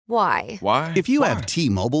Why? Why? If you have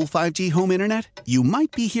T-Mobile 5G home internet, you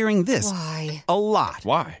might be hearing this Why? a lot.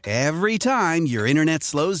 Why? Every time your internet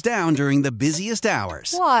slows down during the busiest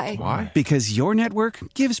hours. Why? Why? Because your network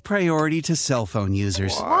gives priority to cell phone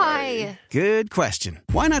users. Why? Good question.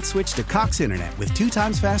 Why not switch to Cox Internet with 2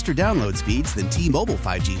 times faster download speeds than T-Mobile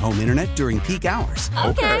 5G home internet during peak hours?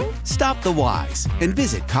 Okay. Stop the whys and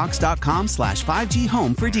visit cox.com/5G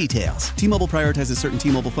home for details. T-Mobile prioritizes certain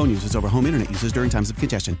T-Mobile phone users over home internet users during times of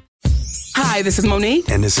congestion. Hi, this is Monique.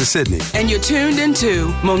 And this is Sydney. And you're tuned into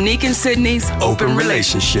Monique and Sydney's Open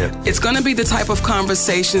Relationship. It's going to be the type of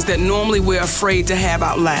conversations that normally we're afraid to have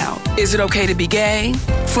out loud. Is it okay to be gay?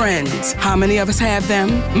 Friends, how many of us have them?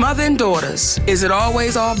 Mother and daughters, is it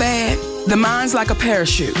always all bad? The mind's like a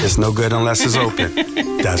parachute. It's no good unless it's open.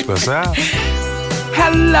 That's what's up.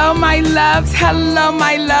 Hello, my loves. Hello,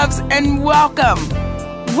 my loves. And welcome.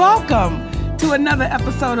 Welcome to another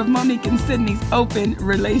episode of Monique and Sydney's Open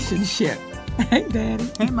Relationship. Hey, Daddy.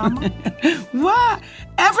 Hey, Mama. What?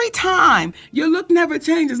 Every time your look never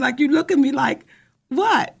changes. Like you look at me like,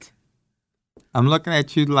 what? I'm looking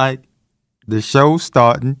at you like the show's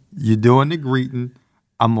starting. You're doing the greeting.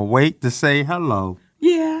 I'm going to wait to say hello.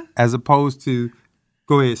 Yeah. As opposed to,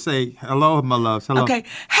 go ahead, say hello, my loves. Hello. Okay.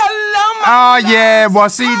 Hello, my Oh, loves. yeah. Well,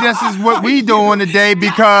 see, this is what we doing today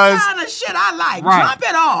because... That's the kind of shit I like. Right. Jump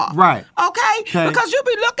it off. Right. Okay? Because you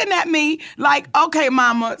be looking at me like, okay,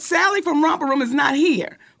 Mama, Sally from Romper Room is not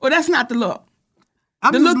here. Well, that's not the look.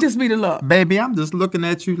 The look just be the look. Baby, I'm just looking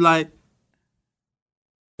at you like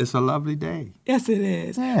it's a lovely day. Yes, it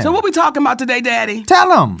is. Yeah. So what we talking about today, Daddy? Tell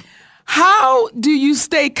them. How do you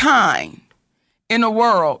stay kind in a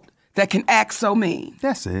world that can act so mean?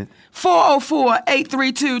 That's it.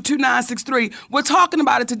 404-832-2963. We're talking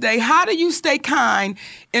about it today. How do you stay kind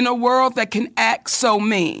in a world that can act so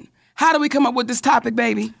mean? How do we come up with this topic,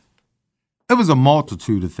 baby? It was a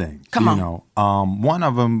multitude of things. Come on. You know, one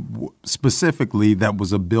of them specifically that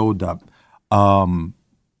was a buildup.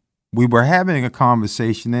 We were having a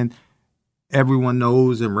conversation, and everyone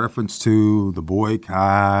knows in reference to the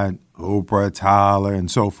boycott, Oprah, Tyler, and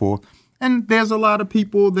so forth. And there's a lot of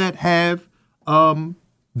people that have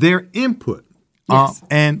their input. Yes.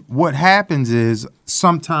 And what happens is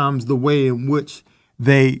sometimes the way in which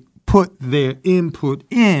they put their input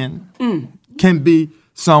in can be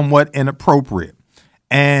somewhat inappropriate.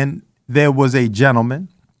 And there was a gentleman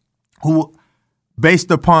who,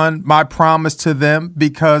 based upon my promise to them,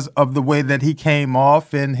 because of the way that he came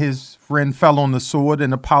off and his friend fell on the sword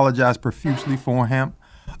and apologized profusely for him,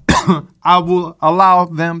 I will allow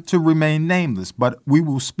them to remain nameless, but we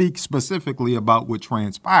will speak specifically about what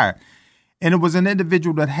transpired. And it was an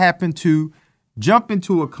individual that happened to jump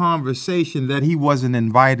into a conversation that he wasn't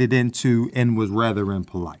invited into and was rather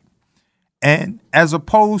impolite. And as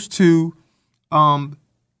opposed to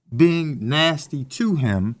being nasty to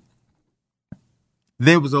him,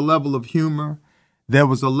 there was a level of humor, there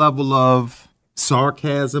was a level of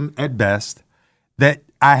sarcasm at best that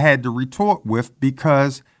I had to retort with,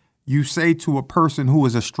 because you say to a person who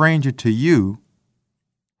is a stranger to you,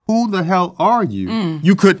 who the hell are you?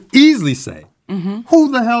 You could easily say,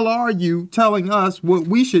 who the hell are you telling us what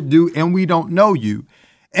we should do and we don't know you?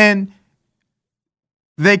 And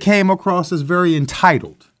they came across as very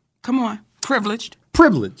entitled. Come on. Privileged.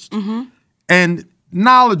 And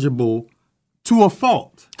knowledgeable to a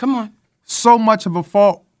fault. Come on. So much of a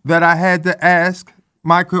fault that I had to ask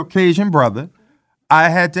my Caucasian brother, I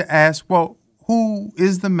had to ask, well, who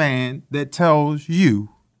is the man that tells you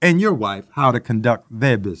and your wife how to conduct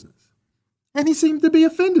their business? And he seemed to be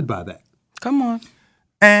offended by that. Come on.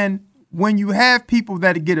 And when you have people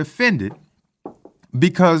that get offended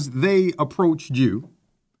because they approached you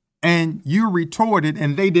and you retorted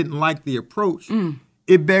and they didn't like the approach,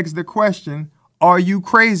 it begs the question, are you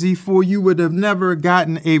crazy? For you would have never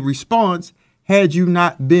gotten a response had you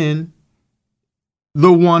not been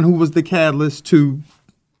the one who was the catalyst to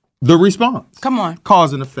the response. Come on.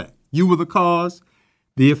 Cause and effect. You were the cause.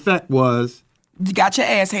 The effect was... You got your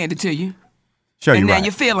ass handed to you. Sure, and you're now right.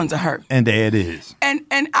 your feelings are hurt. And there it is. And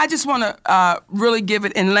I just want to really give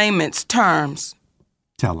it in layman's terms.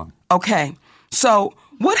 Tell them. Okay. So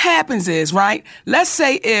what happens is, right, let's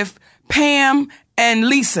say if Pam and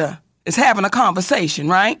Lisa is having a conversation,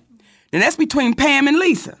 right? And that's between Pam and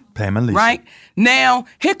Lisa. Pam and Lisa. Right? Now,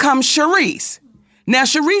 here comes Sharice. Now,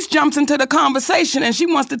 Sharice jumps into the conversation and she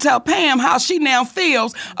wants to tell Pam how she now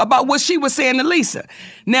feels about what she was saying to Lisa.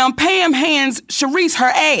 Now, Pam hands Sharice her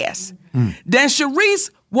ass. Then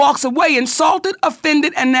Sharice walks away insulted,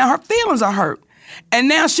 offended, and now her feelings are hurt. And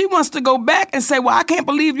now she wants to go back and say, well, I can't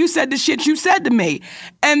believe you said the shit you said to me.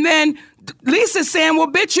 And then Lisa's saying,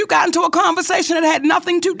 well, bitch, you got into a conversation that had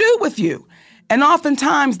nothing to do with you. And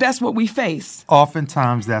oftentimes that's what we face.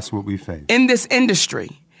 Oftentimes that's what we face. In this industry.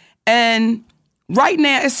 And right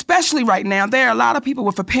now, especially right now, there are a lot of people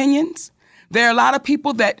with opinions. There are a lot of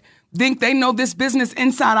people that think they know this business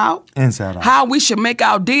inside out. Inside out. How we should make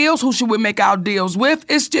our deals, who should we make our deals with.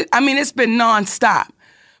 It's just, it's been nonstop.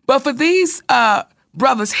 But for these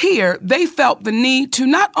brothers here, they felt the need to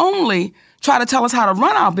not only try to tell us how to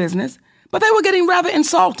run our business, but they were getting rather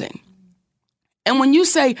insulting. And when you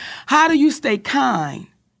say, how do you stay kind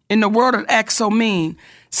in the world that acts so mean?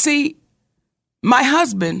 See, my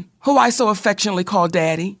husband, who I so affectionately call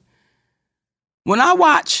Daddy, when I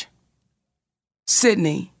watch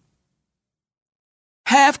Sydney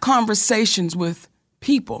have conversations with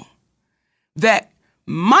people that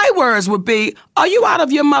my words would be, are you out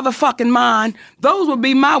of your motherfucking mind? Those would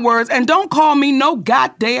be my words. And don't call me no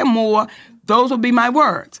goddamn more. Those would be my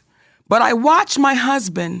words. But I watch my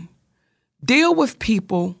husband deal with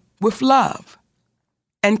people with love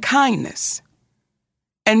and kindness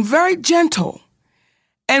and very gentle.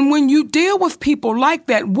 And when you deal with people like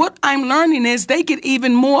that, what I'm learning is they get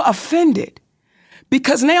even more offended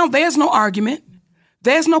because now there's no argument.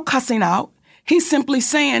 There's no cussing out. He's simply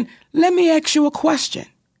saying, let me ask you a question.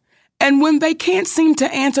 And when they can't seem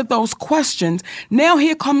to answer those questions, now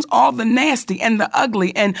here comes all the nasty and the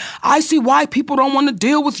ugly. And I see why people don't want to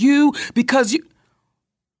deal with you because you...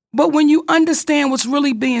 But when you understand what's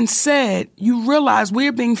really being said, you realize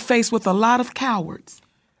we're being faced with a lot of cowards.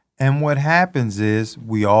 And what happens is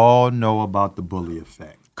we all know about the bully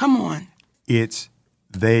effect. Come on. It's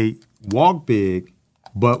they walk big,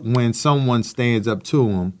 but when someone stands up to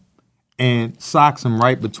them and socks them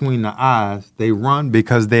right between the eyes, they run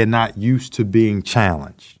because they're not used to being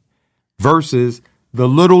challenged. Versus the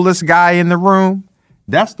littlest guy in the room,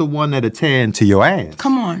 that's the one that'll tear into your ass.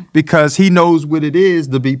 Come on. Because he knows what it is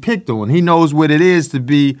to be picked on. He knows what it is to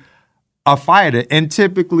be a fighter. And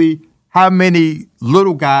typically, how many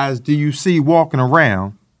little guys do you see walking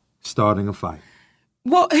around starting a fight?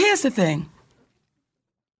 Well, here's the thing.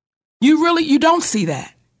 You don't see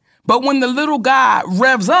that. But when the little guy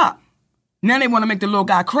revs up, now they want to make the little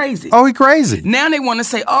guy crazy. Oh, he crazy. Now they want to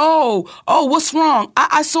say, oh, what's wrong?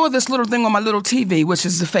 I saw this little thing on my little TV, which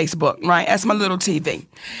is the Facebook, right? That's my little TV.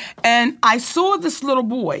 And I saw this little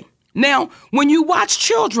boy. Now, when you watch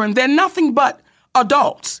children, they're nothing but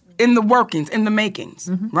adults in the workings, in the makings,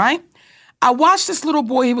 right? I watched this little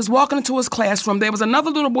boy. He was walking into his classroom. There was another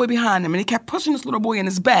little boy behind him, and he kept pushing this little boy in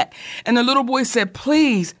his back. And the little boy said,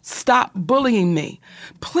 please stop bullying me.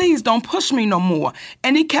 Please don't push me no more.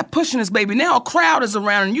 And he kept pushing this baby. Now a crowd is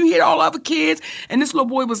around, and you hear all the other kids. And this little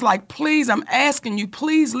boy was like, please, I'm asking you,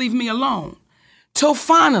 please leave me alone. Till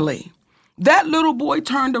finally, that little boy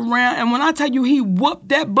turned around, and when I tell you he whooped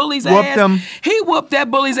that bully's ass, he whooped that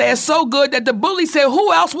bully's ass so good that the bully said,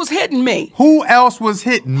 who else was hitting me? Who else was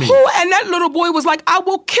hitting me? And that little boy was like, I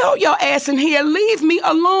will kill your ass in here. Leave me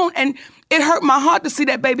alone. And it hurt my heart to see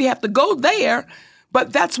that baby have to go there.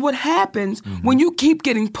 But that's what happens when you keep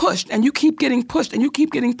getting pushed, and you keep getting pushed, and you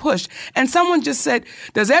keep getting pushed. And someone just said,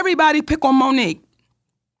 does everybody pick on Monique?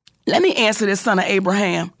 Let me answer this, son of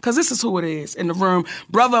Abraham, because this is who it is in the room.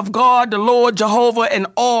 Brother of God, the Lord, Jehovah, and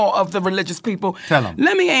all of the religious people. Tell them.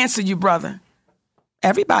 Let me answer you, brother.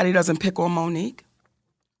 Everybody doesn't pick on Monique.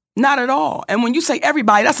 Not at all. And when you say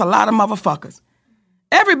everybody, that's a lot of motherfuckers.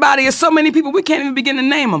 Everybody is so many people, we can't even begin to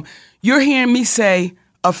name them. You're hearing me say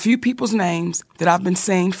a few people's names that I've been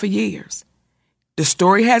saying for years. The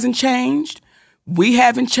story hasn't changed. We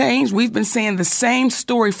haven't changed. We've been saying the same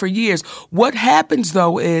story for years. What happens,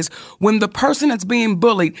 though, is when the person that's being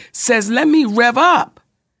bullied says, let me rev up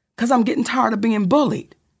because I'm getting tired of being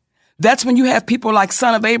bullied. That's when you have people like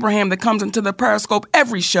Son of Abraham that comes into the Periscope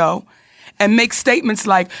every show and makes statements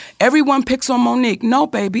like, everyone picks on Monique. No,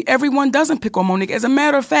 baby, everyone doesn't pick on Monique. As a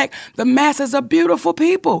matter of fact, the masses are beautiful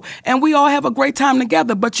people, and we all have a great time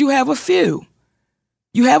together, but you have a few.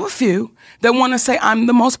 You have a few that want to say, I'm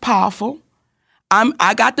the most powerful.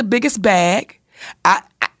 I got the biggest bag. I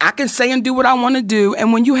can say and do what I want to do.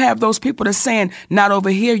 And when you have those people that's saying, not over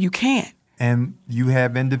here, you can't. And you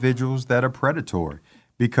have individuals that are predatory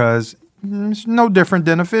because it's no different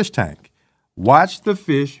than a fish tank. Watch the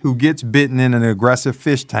fish who gets bitten in an aggressive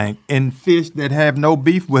fish tank, and fish that have no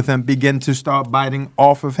beef with him begin to start biting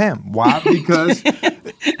off of him. Why? Because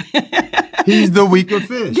he's the weaker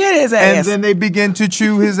fish. Get his ass. And then they begin to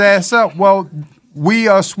chew his ass up. Well, we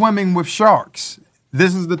are swimming with sharks.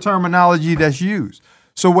 This is the terminology that's used.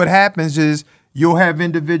 So what happens is you'll have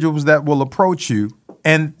individuals that will approach you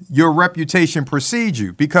and your reputation precedes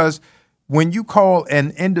you, because when you call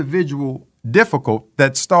an individual difficult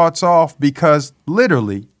that starts off because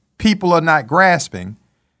literally people are not grasping.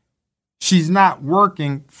 She's not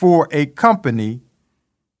working for a company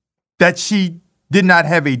that she did not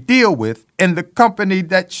have a deal with, and the company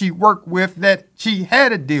that she worked with that she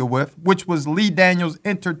had a deal with, which was Lee Daniels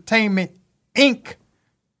Entertainment, Inc.,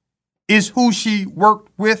 is who she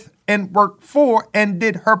worked with and worked for and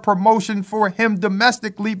did her promotion for him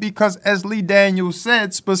domestically because, as Lee Daniels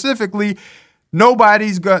said specifically,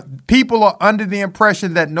 people are under the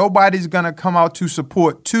impression that nobody's going to come out to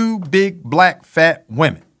support two big, black, fat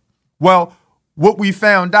women. Well, what we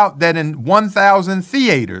found out that in 1,000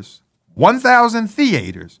 theaters, not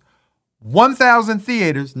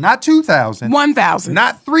 2,000. 1,000.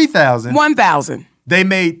 Not 3,000. 1,000. They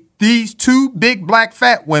made these two big, black,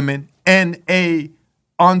 fat women and a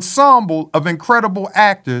ensemble of incredible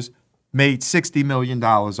actors made $60 million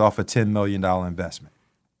off a $10 million investment.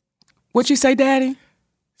 What you say, Daddy?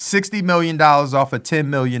 $60 million off a $10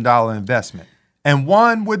 million investment. And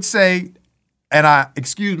one would say,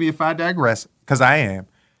 excuse me if I digress, because I am,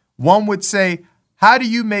 one would say, how do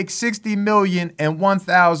you make $60 million in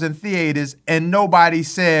 1,000 theaters? And nobody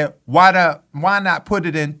said, why not put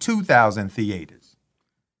it in 2,000 theaters?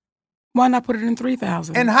 Why not put it in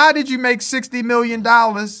 3,000? And how did you make $60 million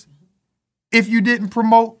if you didn't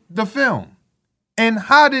promote the film? And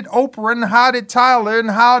how did Oprah and how did Tyler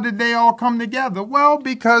and how did they all come together? Well,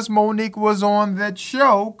 because Monique was on that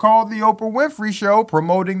show called The Oprah Winfrey Show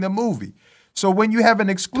promoting the movie. So when you have an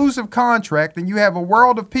exclusive contract and you have a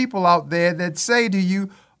world of people out there that say to you,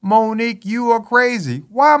 Monique, you are crazy.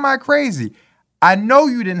 Why am I crazy? I know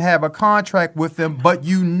you didn't have a contract with them, but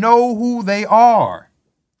you know who they are.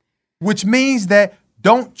 Which means that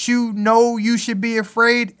don't you know you should be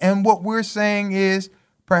afraid? And what we're saying is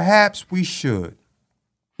perhaps we should.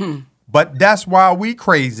 But that's why we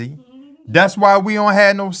crazy. That's why we don't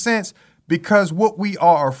have no sense, because what we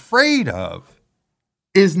are afraid of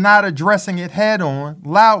is not addressing it head on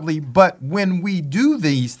loudly. But when we do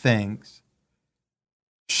these things,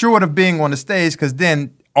 short of being on the stage, because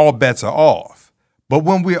then all bets are off. But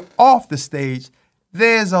when we're off the stage,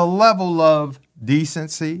 there's a level of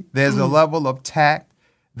decency, there's a level of tact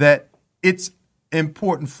that it's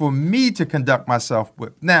important for me to conduct myself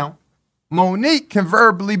with. Now, Monique can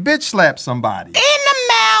verbally bitch slap somebody. In the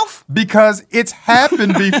mouth. Because it's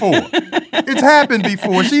happened before. It's happened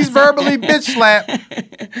before. She's verbally bitch slapped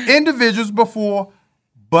individuals before,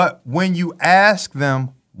 but when you ask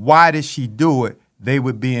them why did she do it, they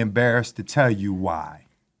would be embarrassed to tell you why.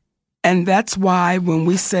 And that's why when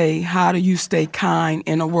we say, how do you stay kind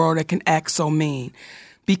in a world that can act so mean?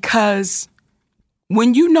 Because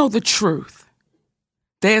when you know the truth,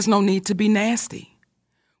 there's no need to be nasty.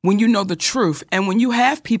 When you know the truth, and when you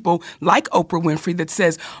have people like Oprah Winfrey that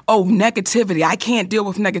says, oh, negativity, I can't deal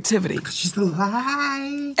with negativity. Because she's the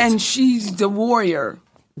light. And she's the warrior.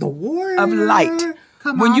 The warrior. Of light.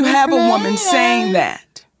 When you have a woman saying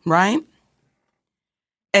that, right?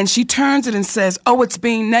 And she turns it and says, oh, it's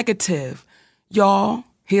being negative. Y'all,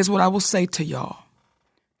 here's what I will say to y'all.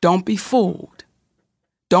 Don't be fooled.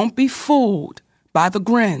 Don't be fooled by the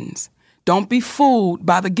grins. Don't be fooled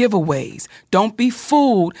by the giveaways. Don't be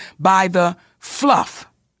fooled by the fluff.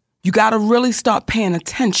 You got to really start paying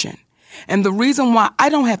attention. And the reason why I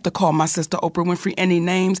don't have to call my sister Oprah Winfrey any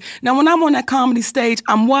names. Now, when I'm on that comedy stage,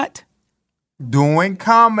 I'm what? Doing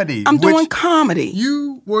comedy. I'm doing comedy.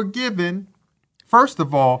 You were given, first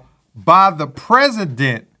of all, by the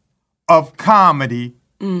president of comedy,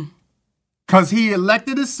 because he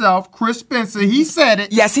elected himself, Chris Spencer. He said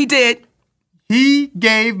it. Yes, he did. He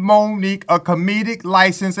gave Monique a comedic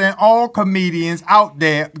license, and all comedians out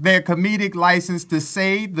there, their comedic license to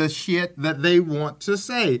say the shit that they want to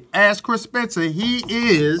say. Ask Chris Spencer. He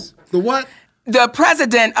is the what? The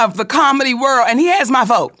president of the comedy world, and he has my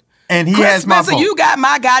vote. And he Chris has my Spencer, vote. you got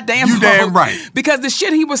my goddamn vote. You damn right. Because the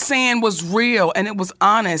shit he was saying was real, and it was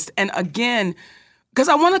honest. And again, because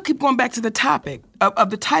I want to keep going back to the topic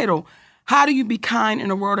of the title, how do you be kind in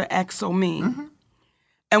a world that acts so mean? Mm-hmm.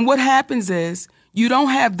 And what happens is you don't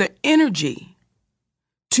have the energy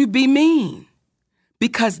to be mean,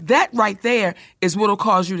 because that right there is what will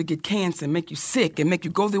cause you to get cancer, make you sick, and make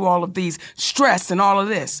you go through all of these stress and all of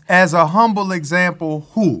this. As a humble example,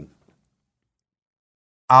 who?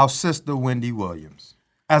 Our sister Wendy Williams.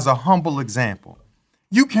 As a humble example.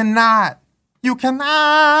 You cannot. Thank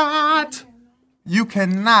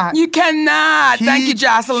you,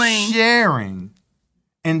 Jocelyn. Sharing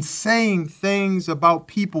and saying things about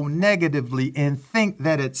people negatively and think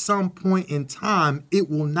that at some point in time it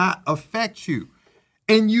will not affect you.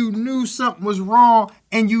 And you knew something was wrong,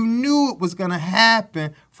 and you knew it was going to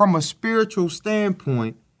happen from a spiritual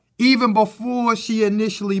standpoint, even before she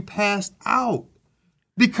initially passed out,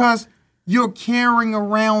 because you're carrying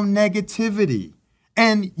around negativity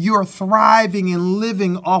and you're thriving and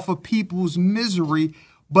living off of people's misery.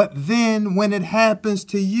 But then when it happens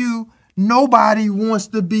to you, nobody wants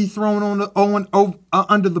to be thrown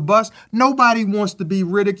under the bus. Nobody wants to be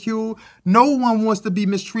ridiculed. No one wants to be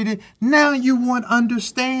mistreated. Now you want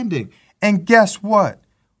understanding. And guess what?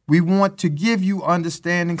 We want to give you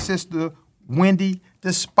understanding, Sister Wendy,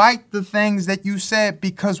 despite the things that you said,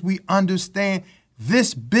 because we understand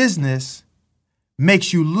this business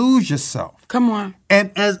makes you lose yourself. Come on.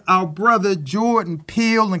 And as our brother Jordan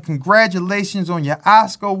Peele, and congratulations on your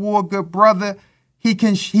Oscar award, good brother, he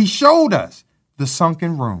showed us the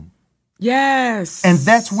sunken room. Yes. And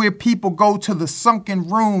that's where people go to the sunken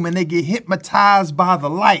room and they get hypnotized by the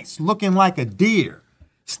lights, looking like a deer,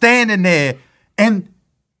 standing there. And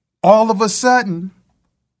all of a sudden,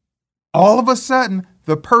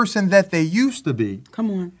 the person that they used to be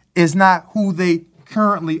is not who they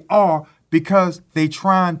currently are, because they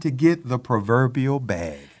trying to get the proverbial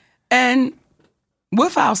bag. And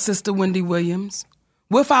with our sister Wendy Williams,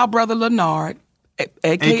 with our brother Leonard,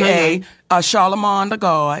 a.k.a. Charlemagne the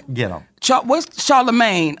God. Get him. What's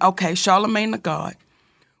Charlemagne? Okay, Charlemagne the God.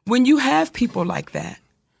 When you have people like that,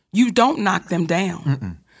 you don't knock them down.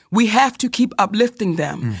 Mm-mm. We have to keep uplifting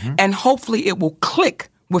them, and hopefully it will click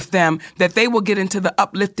with them that they will get into the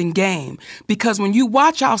uplifting game. Because when you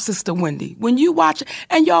watch our sister Wendy, when you watch,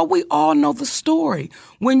 and y'all, we all know the story.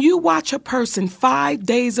 When you watch a person 5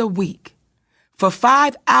 days a week, for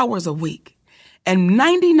 5 hours a week, and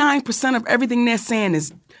 99% of everything they're saying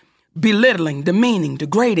is belittling, demeaning,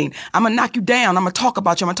 degrading. I'm going to knock you down. I'm going to talk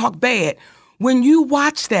about you. I'm going to talk bad. When you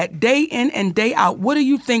watch that day in and day out, what do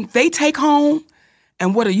you think they take home?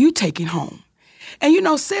 And what are you taking home? And, you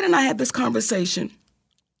know, Sid and I had this conversation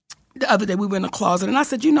the other day. We were in the closet, and I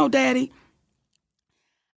said, you know, Daddy,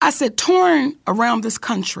 I said, touring around this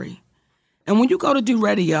country, and when you go to do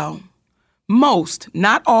radio, most,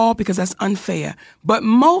 not all because that's unfair, but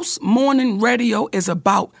most morning radio is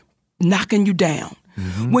about knocking you down.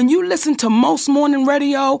 Mm-hmm. When you listen to most morning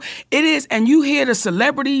radio, it is, and you hear the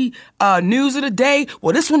celebrity news of the day,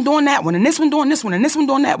 well, this one doing that one, and this one doing this one, and this one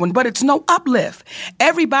doing that one, but it's no uplift.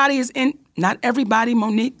 Everybody is in, not everybody,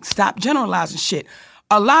 Monique, stop generalizing shit.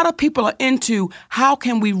 A lot of people are into, how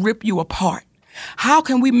can we rip you apart? How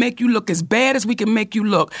can we make you look as bad as we can make you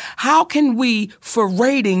look? How can we, for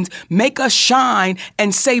ratings, make us shine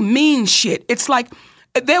and say mean shit? It's like,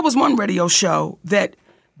 there was one radio show that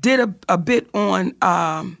did a bit on,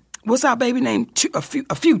 what's our baby name?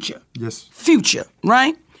 Future. Yes. Future,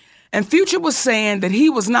 right? And Future was saying that he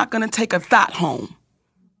was not going to take a thought home,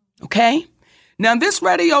 okay? Now, this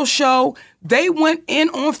radio show, they went in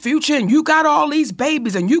on Future, and you got all these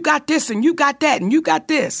babies, and you got this, and you got that, and you got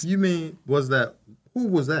this. You mean, who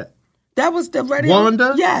was that? That was the radio.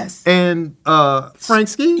 Wanda? Yes. And Frank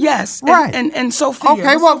Ski? Yes. Right. And Sophia.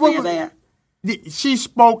 Okay, was Sophia there? She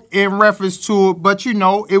spoke in reference to it, but you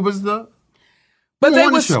know, it was the... But they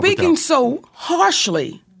were speaking so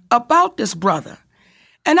harshly about this brother.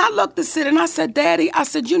 And I looked at Sid and I said, Daddy, I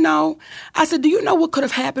said, do you know what could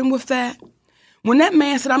have happened with that? When that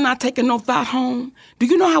man said, I'm not taking no thought home, do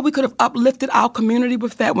you know how we could have uplifted our community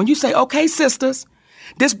with that? When you say, okay, sisters,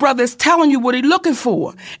 this brother is telling you what he's looking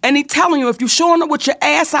for. And he's telling you, if you're showing up with your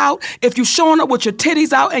ass out, if you're showing up with your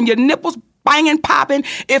titties out and your nipples banging, popping,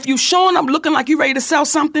 if you showing up looking like you ready to sell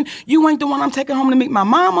something, you ain't the one I'm taking home to meet my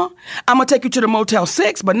mama. I'm going to take you to the Motel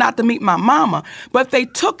 6, but not to meet my mama. But they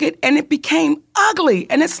took it and it became ugly.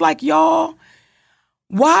 And it's like, y'all,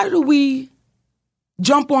 why do we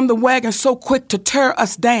jump on the wagon so quick to tear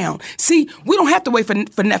us down? See, we don't have to wait for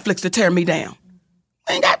Netflix to tear me down.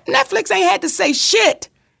 Netflix ain't had to say shit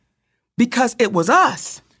because it was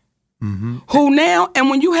us. Mm-hmm. Who now, and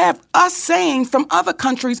when you have us saying from other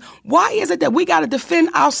countries, why is it that we got to defend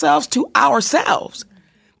ourselves to ourselves?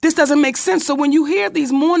 This doesn't make sense. So when you hear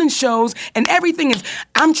these morning shows and everything is,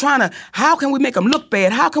 how can we make them look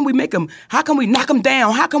bad? How can we knock them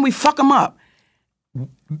down? How can we fuck them up?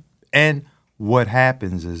 And what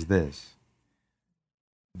happens is this.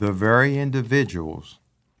 The very individuals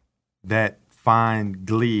that find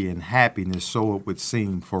glee and happiness, so it would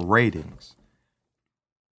seem, for ratings,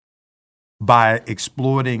 by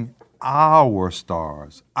exploiting our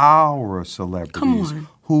stars, our celebrities,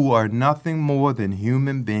 who are nothing more than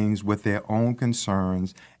human beings with their own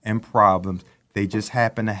concerns and problems. They just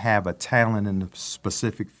happen to have a talent in a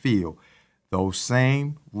specific field. Those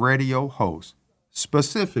same radio hosts,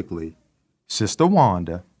 specifically Sister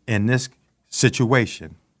Wanda, in this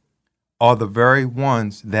situation, are the very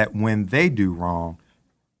ones that when they do wrong,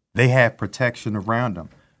 they have protection around them.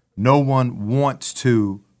 no one wants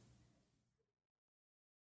to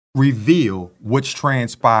reveal what's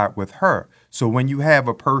transpired with her. So when you have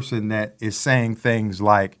a person that is saying things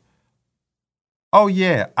like, oh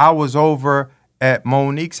yeah, I was over at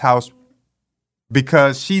Monique's house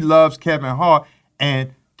because she loves Kevin Hart,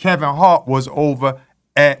 and Kevin Hart was over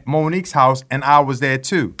at Monique's house and I was there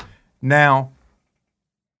too. Now,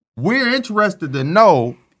 we're interested to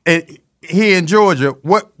know here in Georgia,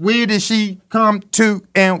 where did she come to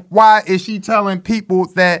and why is she telling people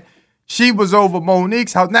that she was over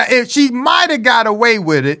Monique's house? Now, if she might have got away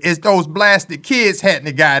with it, it's those blasted kids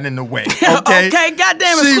hadn't gotten in the way. Okay, okay,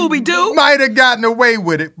 goddamn it, Scooby-Doo. Might have gotten away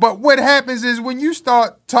with it. But what happens is when you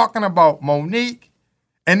start talking about Monique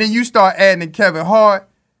and then you start adding Kevin Hart,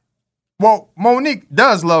 well, Monique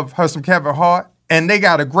does love her some Kevin Hart and they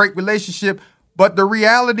got a great relationship. But the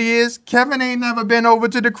reality is Kevin ain't never been over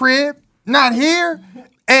to the crib, not here,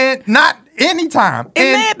 and not anytime.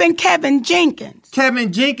 It may have been Kevin Jenkins.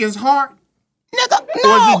 Kevin Jenkins' Hart? Nigga,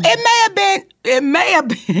 no, it may have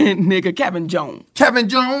been, nigga, Kevin Jones. Kevin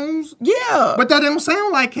Jones? Yeah. But that don't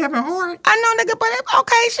sound like Kevin Hart. I know, nigga, but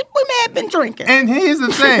okay, we may have been drinking. And here's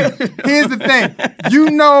the thing. You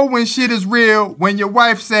know when shit is real, when your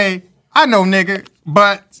wife say, I know, nigga,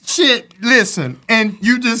 but shit, listen, and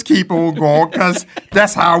you just keep on going, because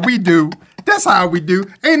that's how we do. That's how we do.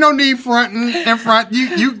 Ain't no need fronting in front.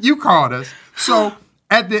 You caught us. So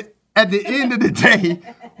at the end of the day,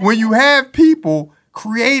 when you have people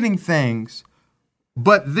creating things,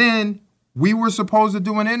 but then we were supposed to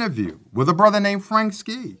do an interview with a brother named Frank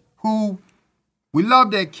Ski, who we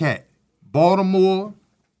love that cat. Baltimore,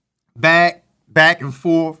 back and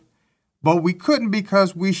forth. But we couldn't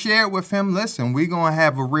because we shared with him, listen, we're going to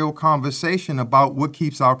have a real conversation about what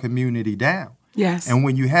keeps our community down. Yes. And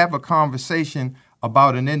when you have a conversation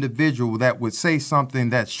about an individual that would say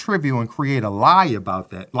something that's trivial and create a lie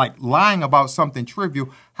about that, like lying about something trivial,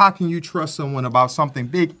 how can you trust someone about something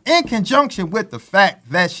big in conjunction with the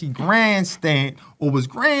fact that she was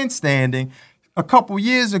grandstanding a couple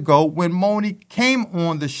years ago when Monique came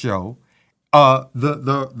on the show,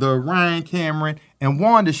 the Ryan Cameron and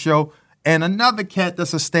Wanda show, and another cat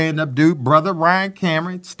that's a stand-up dude, brother Ryan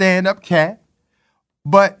Cameron, stand-up cat.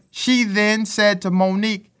 But she then said to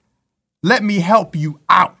Monique, let me help you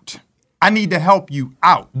out. I need to help you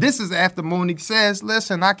out. This is after Monique says,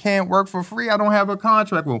 listen, I can't work for free. I don't have a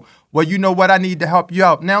contract with him. Well, you know what? I need to help you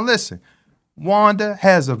out. Now, listen, Wanda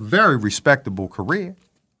has a very respectable career.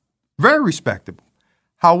 Very respectable.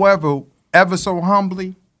 However, ever so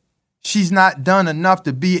humbly, she's not done enough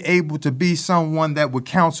to be able to be someone that would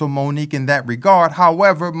counsel Monique in that regard.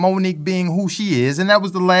 However, Monique being who she is, and that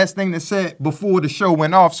was the last thing that said before the show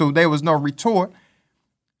went off, so there was no retort.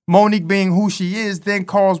 Monique being who she is then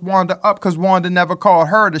calls Wanda up because Wanda never called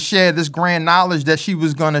her to share this grand knowledge that she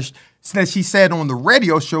was going to, that she said on the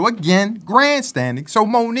radio show, again, grandstanding. So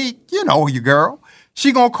Monique, you know your girl,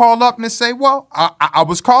 she going to call up and say, well, I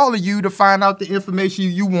was calling you to find out the information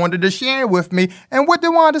you wanted to share with me. And what did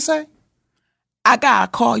Wanda say? I got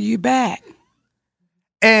to call you back.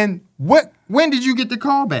 And when did you get the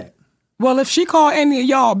call back? Well, if she call any of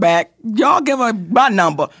y'all back, y'all give her my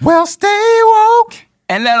number. Well, stay woke.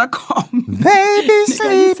 And let her call me. They be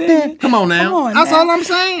sleeping. Come on now. That's all I'm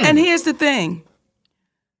saying. And here's the thing.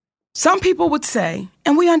 Some people would say,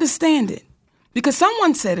 and we understand it, because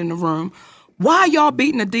someone said in the room, why are y'all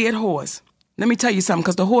beating a dead horse? Let me tell you something,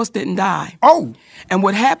 because the horse didn't die. Oh. And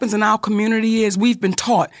what happens in our community is we've been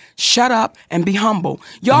taught, shut up and be humble.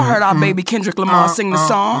 Y'all heard our baby Kendrick Lamar sing the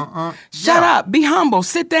song. Shut up, be humble,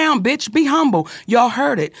 sit down, bitch, be humble. Y'all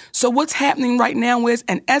heard it. So what's happening right now is,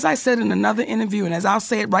 and as I said in another interview, and as I'll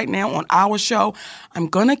say it right now on our show, I'm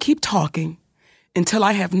going to keep talking until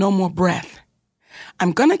I have no more breath.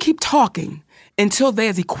 I'm going to keep talking until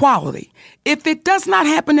there's equality. If it does not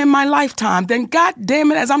happen in my lifetime, then God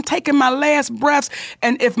damn it, as I'm taking my last breaths,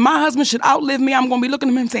 and if my husband should outlive me, I'm going to be looking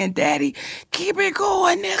at him and saying, Daddy, keep it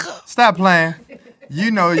going, nigga. Stop playing. You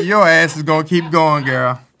know your ass is going to keep going,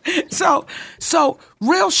 girl. So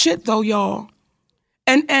real shit though, y'all.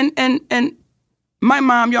 And my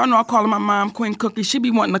mom, y'all know I call her my mom, Queen Cookie. She be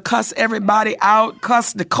wanting to cuss everybody out,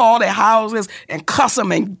 to call their houses and cuss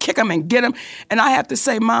them and kick them and get them. And I have to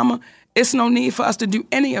say, Mama, it's no need for us to do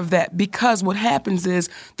any of that, because what happens is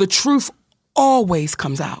the truth always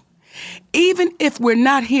comes out. Even if we're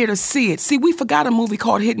not here to see it. See, we forgot a movie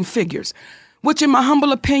called Hidden Figures, which in my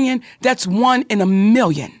humble opinion, that's 1 in a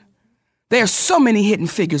million. There are so many hidden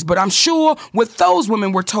figures, but I'm sure what those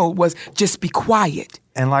women were told was just be quiet.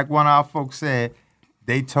 And like one of our folks said,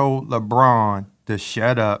 they told LeBron to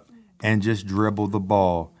shut up and just dribble the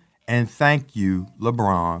ball. And thank you,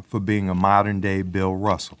 LeBron, for being a modern day Bill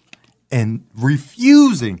Russell. and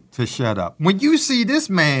refusing to shut up. When you see this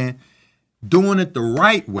man doing it the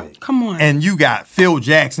right way. Come on. And you got Phil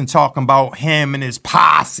Jackson talking about him and his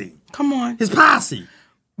posse. Come on. His posse.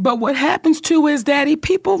 But what happens too is, Daddy,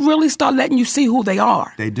 people really start letting you see who they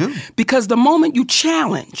are. They do. Because the moment you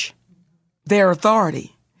challenge their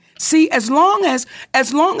authority. See, as long as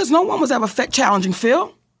no one was ever challenging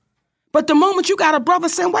Phil, but the moment you got a brother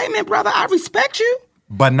saying, wait a minute, brother, I respect you.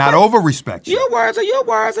 But not over-respect you. Your words are your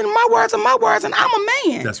words, and my words are my words, and I'm a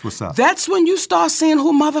man. That's what's up. That's when you start seeing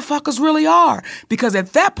who motherfuckers really are. Because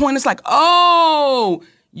at that point, it's like, oh,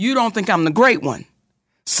 you don't think I'm the great one.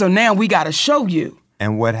 So now we got to show you.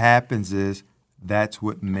 And what happens is that's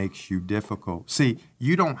what makes you difficult. See,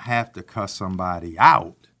 you don't have to cuss somebody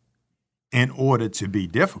out in order to be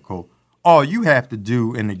difficult. All you have to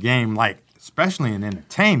do in the game, like especially in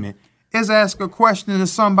entertainment, is ask a question to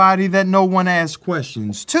somebody that no one asks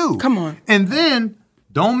questions to. Come on. And then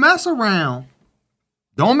don't mess around.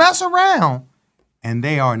 Don't mess around. And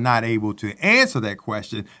they are not able to answer that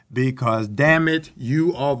question because, damn it,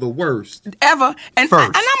 you are the worst. Ever. And First.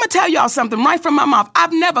 And I'm going to tell y'all something right from my mouth.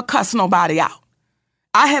 I've never cussed nobody out.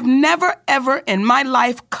 I have never, ever in my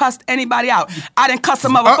life cussed anybody out. I didn't cuss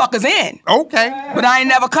some motherfuckers in. Okay. But I ain't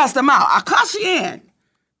never cussed them out. I cuss you in.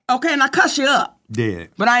 Okay, and I cuss you up. Dead.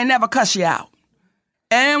 But I ain't never cuss you out.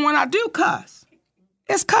 And when I do cuss,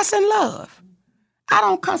 it's cuss in love. I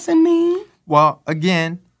don't cuss and mean. Well,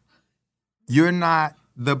 again, you're not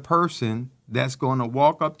the person that's going to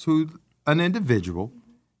walk up to an individual,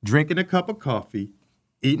 drinking a cup of coffee,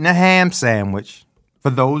 eating a ham sandwich. For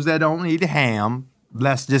those that don't eat ham,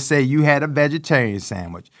 let's just say you had a vegetarian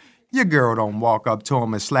sandwich. Your girl don't walk up to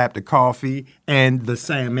him and slap the coffee and the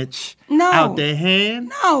sandwich out their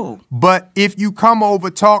hand. No. But if you come over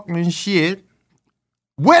talking shit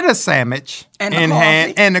with a sandwich and in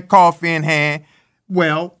hand and the coffee in hand,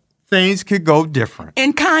 well, things could go different.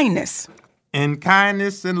 In kindness. In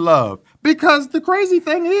kindness and love. Because the crazy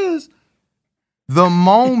thing is, the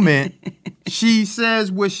moment she says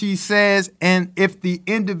what she says, and if the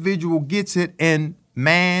individual gets it and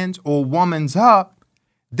man's or woman's up,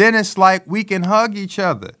 then it's like we can hug each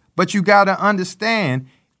other. But you got to understand,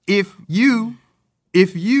 if you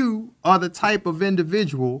are the type of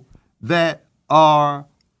individual that are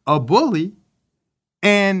a bully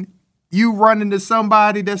and you run into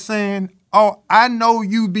somebody that's saying, oh, I know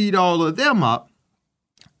you beat all of them up,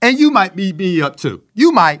 and you might beat me up too.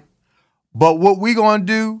 You might. But what we going to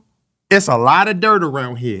do, it's a lot of dirt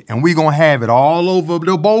around here, and we going to have it all over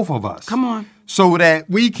the both of us. Come on. So that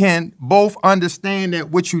we can both understand that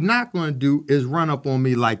what you're not going to do is run up on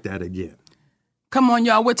me like that again. Come on,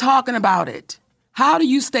 y'all. We're talking about it. How do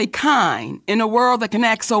you stay kind in a world that can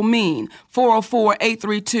act so mean?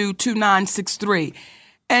 404-832-2963.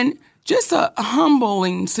 And just a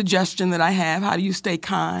humbling suggestion that I have. How do you stay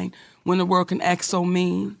kind when the world can act so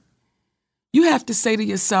mean? You have to say to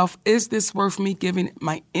yourself, is this worth me giving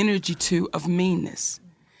my energy to of meanness?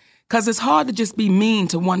 Because it's hard to just be mean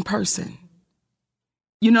to one person.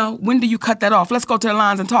 You know, when do you cut that off? Let's go to the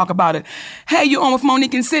lines and talk about it. Hey, you're on with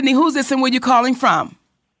Monique and Sydney. Who's this and where you calling from?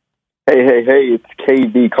 Hey, it's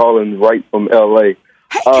KB calling right from L.A.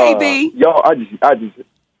 Hey, KB. Y'all, I just,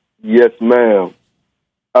 yes, ma'am.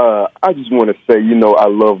 I just want to say, I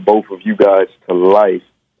love both of you guys to life.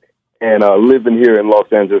 And living here in Los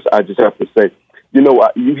Angeles, I just have to say, you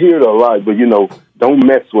hear it a lot, but, don't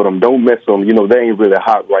mess with them. Don't mess with them. They ain't really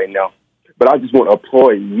hot right now. But I just want to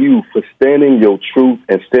applaud you for standing your truth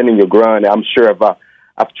and standing your ground. I'm sure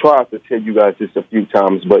I've tried to tell you guys this a few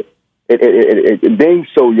times, but it being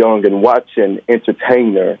so young and watching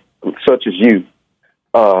entertainer such as you,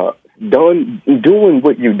 doing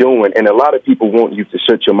what you're doing, and a lot of people want you to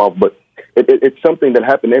shut your mouth, but it's something that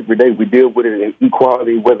happens every day. We deal with it in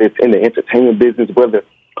equality, whether it's in the entertainment business, whether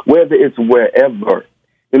it's wherever.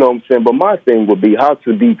 You know what I'm saying? But my thing would be how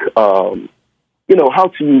to be how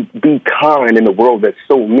to be kind in a world that's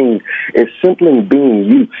so mean. It's simply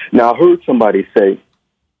being you. Now, I heard somebody say,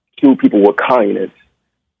 kill people with kindness.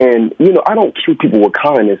 And, I don't kill people with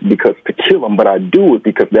kindness because to kill them, but I do it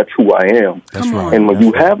because that's who I am. That's right. And when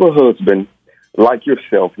you have a husband like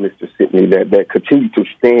yourself, Mr. Sidney, that continue to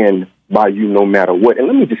stand by you no matter what. And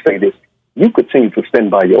let me just say this. You continue to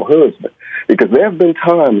stand by your husband because there have been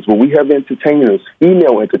times where we have entertainers,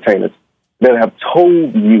 female entertainers, that have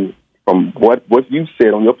told you from what you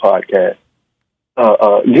said on your podcast,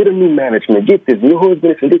 get a new management, get this, your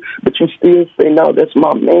husband is this, but you still say, no, that's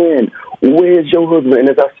my man. Where's your husband? And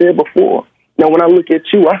as I said before, now when I look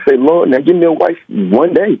at you, I say, Lord, now give me a wife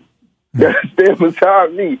one day that stand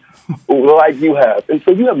beside me like you have. And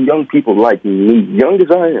so you have young people like me, young as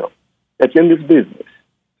I am, that's in this business,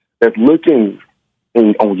 that's looking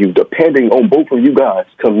on you, depending on both of you guys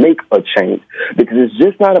to make a change. Because it's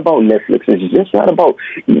just not about Netflix. It's just not about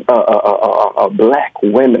black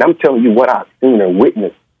women. I'm telling you what I've seen and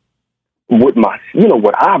witnessed with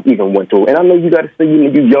what I've even went through. And I know you got to say,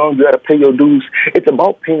 you're young, you got to pay your dues. It's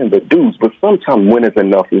about paying the dues, but sometimes when is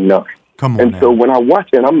enough. Come on. And so when I watch,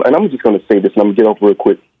 and I'm just going to say this, and I'm going to get off real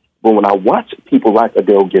quick, but when I watch people like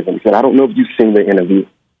Adele Givens, and I don't know if you've seen the interview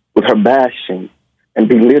with her bashing and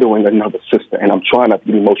belittling another sister, and I'm trying not to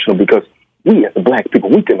get emotional because we as black people,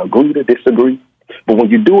 we can agree to disagree, but when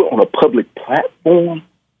you do it on a public platform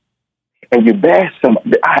and you bash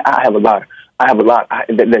somebody, I have a lot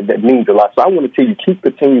that means a lot. So I want to tell you,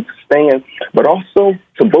 continue to stand, but also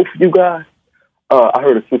to both of you guys. I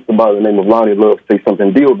heard a sister by the name of Lonnie Love say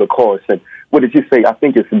something. Deal the cards. Said, what did you say? I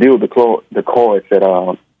think it's deal the cards that's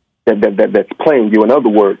playing you. In other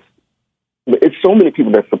words, it's so many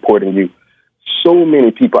people that's supporting you. So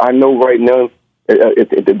many people I know right now.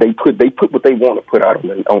 They put what they want to put out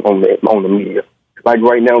on the media. Like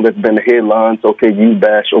right now, there's been the headlines. Okay, you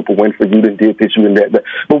bash Oprah Winfrey, you done did this, you done that.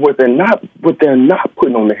 But what they're not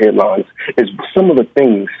putting on the headlines is some of the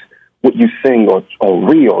things what you sing on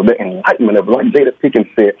real, the enlightenment of, like Jada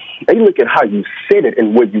Pinkett said. They look at how you said it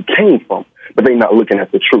and where you came from, but they're not looking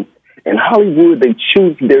at the truth. In Hollywood, they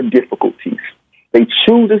choose their difficulties. They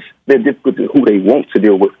choose their difficulties, who they want to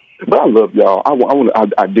deal with. But I love y'all. I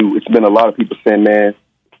do. It's been a lot of people saying, man,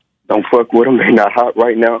 don't fuck with them. They're not hot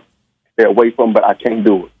right now. They're away from, but I can't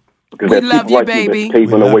do it. Because we love you, baby.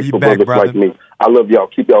 Paving away for brothers like me. I love y'all.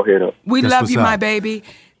 Keep y'all head up. We love you, my baby.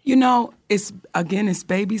 It's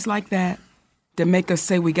babies like that make us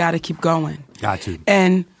say we got to keep going. Got you.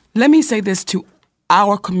 And let me say this to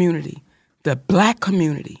our community, the black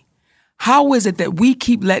community. How is it that we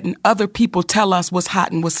keep letting other people tell us what's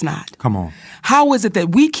hot and what's not? Come on. How is it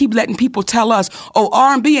that we keep letting people tell us, oh,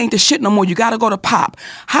 R&B ain't the shit no more, you got to go to pop?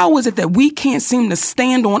 How is it that we can't seem to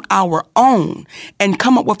stand on our own and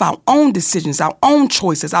come up with our own decisions, our own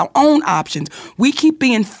choices, our own options? We keep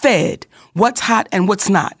being fed what's hot and what's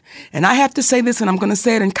not. And I have to say this, and I'm going to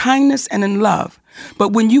say it in kindness and in love.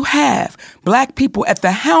 But when you have black people at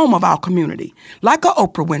the helm of our community, like a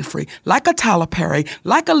Oprah Winfrey, like a Tyler Perry,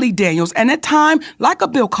 like a Lee Daniels, and at times like a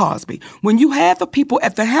Bill Cosby, when you have the people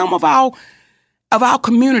at the helm of our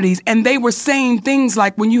communities, and they were saying things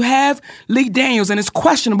like, when you have Lee Daniels, and it's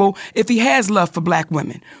questionable if he has love for black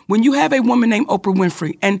women. When you have a woman named Oprah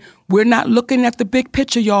Winfrey, and we're not looking at the big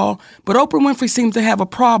picture, y'all, but Oprah Winfrey seems to have a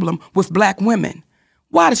problem with black women.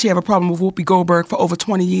 Why does she have a problem with Whoopi Goldberg for over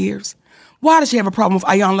 20 years? Why does she have a problem with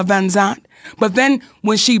Iyanla Vanzant? But then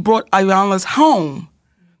when she brought Iyanla's home,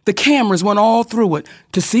 the cameras went all through it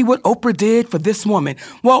to see what Oprah did for this woman.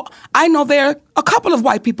 Well, I know there are a couple of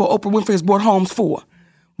white people Oprah Winfrey has bought homes for.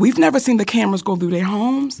 We've never seen the cameras go through their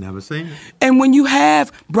homes. Never seen it. And when you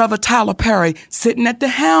have Brother Tyler Perry sitting at the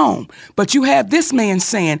helm, but you have this man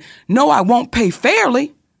saying, no, I won't pay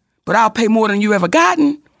fairly, but I'll pay more than you ever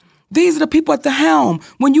gotten. These are the people at the helm.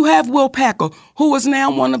 When you have Will Packer, who is now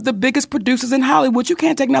one of the biggest producers in Hollywood, you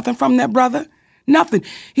can't take nothing from that brother. Nothing.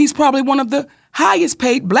 He's probably one of the highest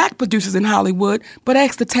paid black producers in Hollywood, but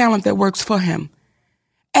ask the talent that works for him.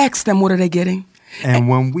 Ask them, what are they getting? And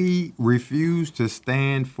when we refuse to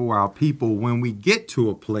stand for our people, when we get to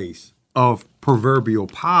a place of proverbial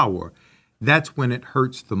power, that's when it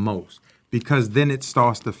hurts the most. Because then it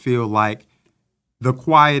starts to feel like the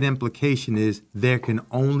quiet implication is there can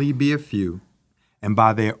only be a few. And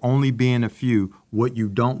by there only being a few, what you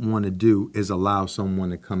don't want to do is allow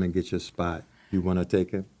someone to come and get your spot. You want to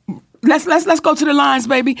take it? Let's go to the lines,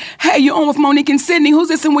 baby. Hey, you're on with Monique and Sydney. Who's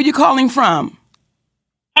this and where you calling from?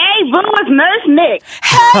 Hey, Boo, it's Nurse Nick.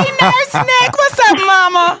 Hey, Nurse Nick. What's up,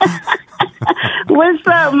 mama? What's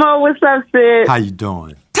up, Mo? What's up, Sid? How you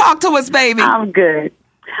doing? Talk to us, baby. I'm good.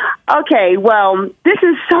 Okay, well, this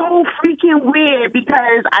is so freaking weird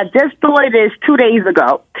because I just thought of this 2 days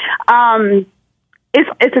ago.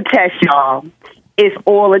 It's a test, y'all. It's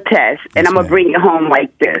all a test, and I'm going to bring it home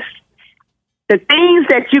like this. The things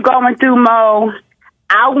that you're going through, Mo,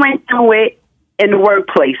 I went through it in the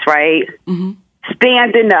workplace, right? Mm-hmm.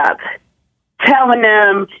 Standing up, telling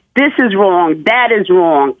them this is wrong, that is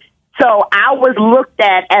wrong. So I was looked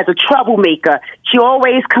at as a troublemaker. She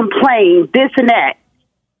always complained, this and that.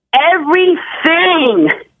 Everything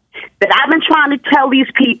that I've been trying to tell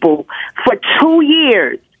these people for 2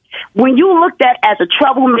 years, when you looked at as a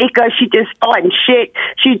troublemaker, she just starting shit,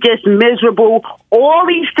 she just miserable, all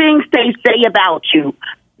these things they say about you.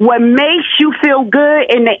 what makes you feel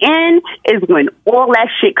good in the end is when all that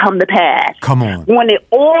shit come to pass. Come on. When it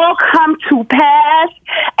all come to pass,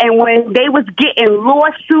 and when they was getting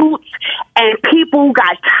lawsuits and people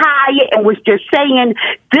got tired and was just saying,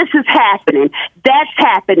 this is happening, that's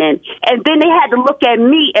happening. And then they had to look at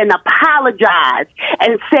me and apologize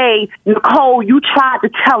and say, Nicole, you tried to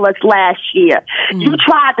tell us last year. You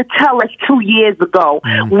tried to tell us 2 years ago.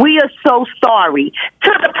 We are so sorry.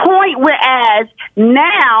 To the point whereas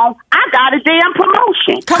now I got a damn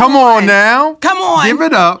promotion. Come on now. Come on. Give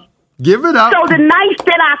it up. Give it up. So the nights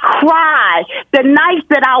that I cried, the nights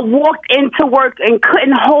that I walked into work and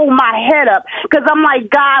couldn't hold my head up, because I'm like,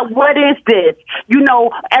 God, what is this? You know,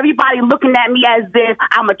 everybody looking at me as if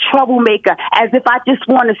I'm a troublemaker, as if I just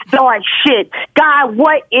want to start shit. God,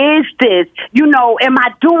 what is this? You know, am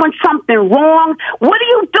I doing something wrong? What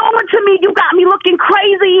are you doing to me? You got me looking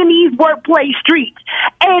crazy in these workplace streets.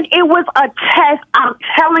 And it was a test. I'm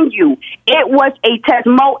telling you, it was a test.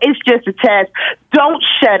 Mo, it's just a test. Don't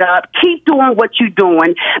shut up. Keep doing what you're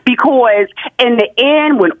doing, because in the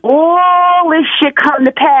end, when all this shit come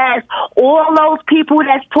to pass, all those people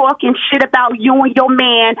that's talking shit about you and your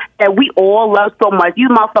man that we all love so much, you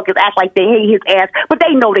motherfuckers act like they hate his ass, but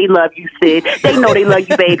they know they love you, Sid. They know they love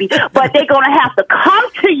you, baby. But they're going to have to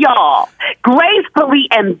come to y'all gracefully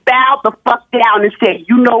and bow the fuck down and say,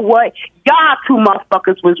 you know what? Y'all two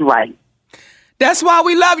motherfuckers was right. That's why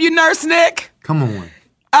we love you, Nurse Nick. Come on.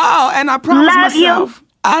 Oh, and I promised Love myself. you.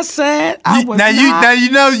 I said I was now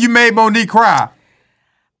you know you made Monique cry.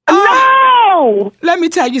 No! Let me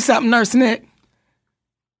tell you something, Nurse Nick.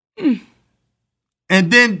 And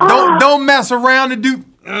then don't mess around and do.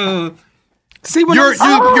 See what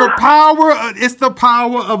your power. It's the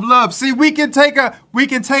power of love. See, we can take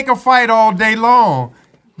a fight all day long,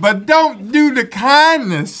 but don't do the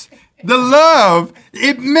kindness, the love.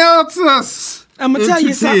 It melts us. I'm gonna tell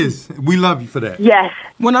you something. We love you for that. Yes.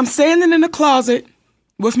 When I'm standing in the closet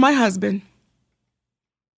with my husband,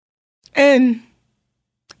 and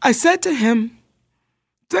I said to him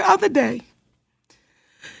the other day,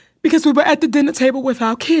 because we were at the dinner table with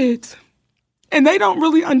our kids, and they don't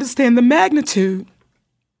really understand the magnitude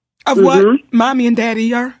of what mommy and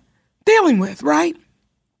daddy are dealing with, right?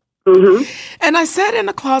 And I said in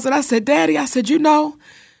the closet, I said, Daddy, I said, you know,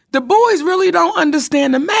 the boys really don't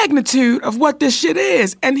understand the magnitude of what this shit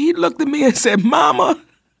is. And he looked at me and said, Mama,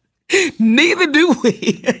 neither do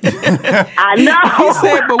we. I know. He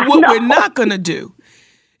said, but what we're not going to do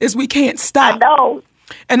is we can't stop. I know.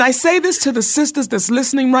 And I say this to the sisters that's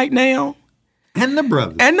listening right now. And the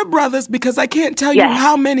brothers. And the brothers, because I can't tell you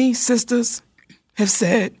how many sisters have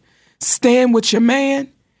said, stand with your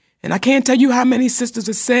man. And I can't tell you how many sisters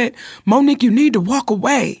have said, Monique, you need to walk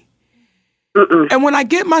away. And when I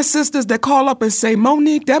get my sisters that call up and say,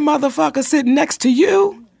 Monique, that motherfucker sitting next to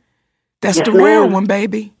you, that's the real one,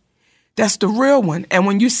 baby. That's the real one. And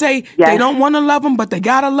when you say they don't want to love him, but they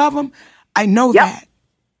got to love him, I know that.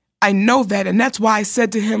 I know that. And that's why I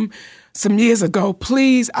said to him some years ago,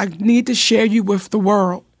 please, I need to share you with the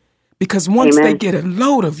world. Because once they get a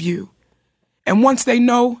load of you, and once they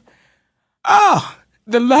know,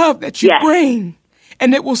 the love that you bring,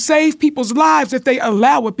 and it will save people's lives if they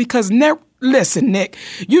allow it. Because, listen, Nick,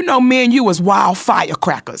 you know me and you as wild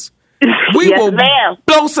firecrackers. We will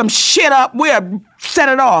blow some shit up. We'll set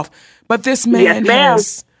it off. But this man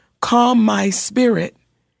has calmed my spirit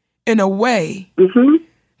in a way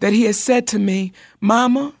that he has said to me,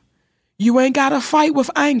 Mama, you ain't got to fight with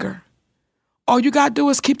anger. All you got to do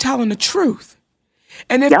is keep telling the truth.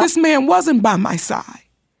 And if this man wasn't by my side,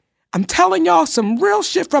 I'm telling y'all some real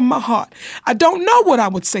shit from my heart. I don't know what I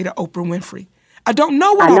would say to Oprah Winfrey. I don't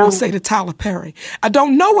know what I would say to Tyler Perry. I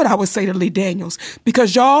don't know what I would say to Lee Daniels,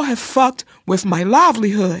 because y'all have fucked with my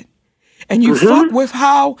livelihood. And you fuck with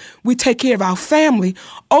how we take care of our family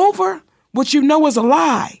over what you know is a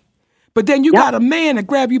lie. But then you got a man to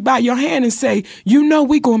grab you by your hand and say, you know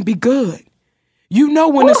we gonna be good. You know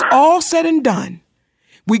when it's all said and done,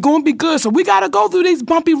 we gonna be good. So we gotta go through these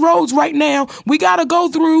bumpy roads right now. We gotta go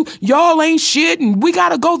through y'all ain't shit, and we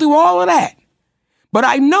gotta go through all of that. But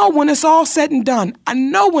I know when it's all said and done. I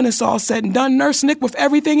know when it's all said and done, Nurse Nick, with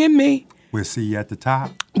everything in me. We'll see you at the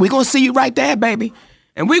top. We gonna see you right there, baby.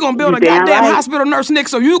 And we gonna build a goddamn hospital, Nurse Nick,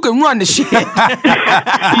 so you can run the shit.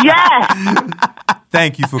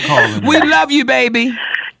 Thank you for calling. We love you, baby.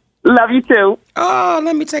 Love you too. Oh,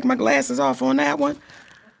 let me take my glasses off on that one.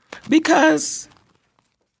 Because,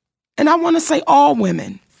 and I want to say all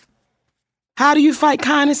women, how do you fight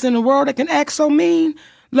kindness in a world that can act so mean?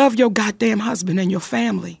 Love your goddamn husband and your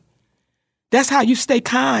family. That's how you stay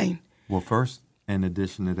kind. Well, first, in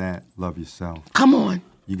addition to that, love yourself. Come on.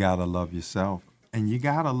 You got to love yourself. And you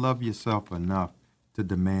got to love yourself enough to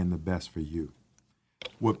demand the best for you.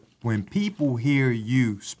 When people hear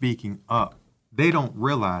you speaking up, they don't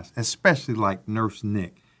realize, especially like Nurse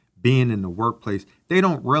Nick, being in the workplace, they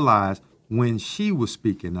don't realize when she was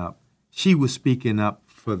speaking up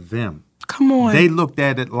for them. Come on. They looked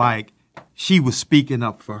at it like she was speaking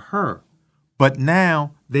up for her. But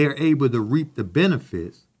now they're able to reap the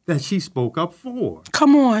benefits that she spoke up for.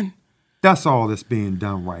 Come on. That's all that's being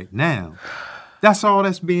done right now. That's all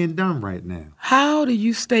that's being done right now. How do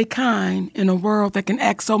you stay kind in a world that can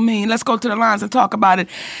act so mean? Let's go to the lines and talk about it.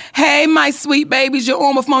 Hey, my sweet babies, you're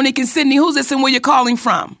on with Monique and Sydney. Who's this and where you're calling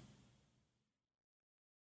from?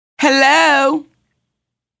 Hello?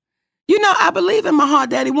 You know, I believe in my heart,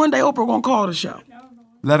 Daddy, one day Oprah gonna call the show.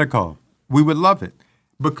 Let her call. We would love it.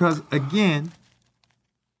 Because, again,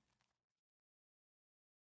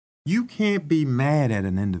 you can't be mad at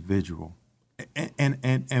an individual.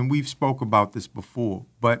 And we've spoke about this before,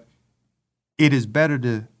 but it is better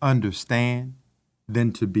to understand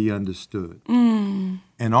than to be understood.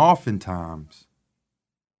 And oftentimes,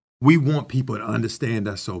 we want people to understand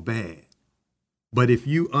us so bad. But if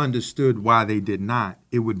you understood why they did not,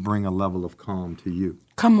 it would bring a level of calm to you.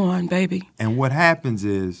 Come on, baby. And what happens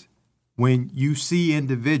is when you see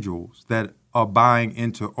individuals that are buying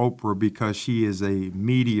into Oprah because she is a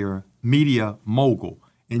media mogul,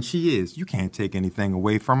 and she is. You can't take anything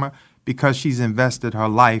away from her because she's invested her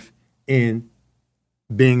life into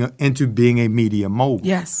being a media mogul.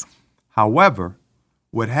 Yes. However,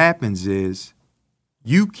 what happens is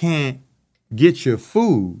you can't get your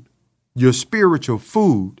food, your spiritual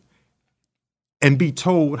food, and be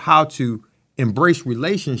told how to embrace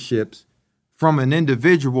relationships from an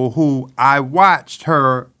individual who I watched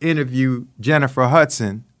her interview Jennifer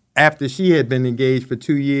Hudson after she had been engaged for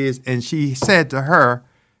 2 years, and she said to her,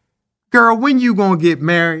 "Girl, when you gonna get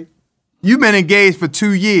married? You've been engaged for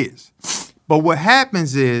 2 years." But what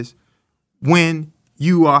happens is when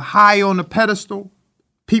you are high on a pedestal,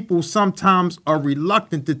 people sometimes are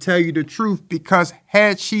reluctant to tell you the truth because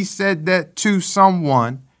had she said that to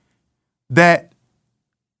someone that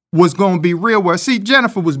was going to be real, well, see,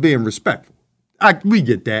 Jennifer was being respectful. We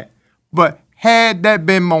get that. But had that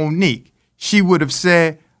been Monique, she would have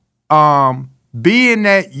said, being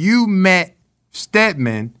that you met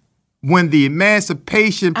Stedman when the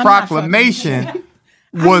Emancipation Proclamation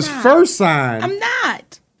was first signed. I'm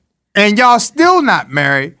not. And y'all still not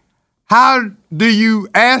married. How do you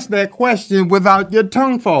ask that question without your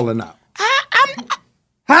tongue falling out?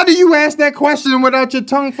 How do you ask that question without your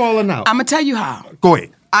tongue falling out? I'm going to tell you how. Go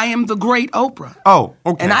ahead. I am the great Oprah. Oh,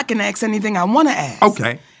 okay. And I can ask anything I want to ask.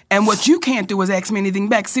 Okay. And what you can't do is ask me anything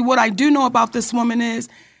back. See, what I do know about this woman is...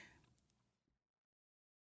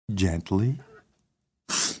 Gently.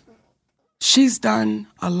 She's done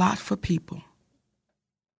a lot for people.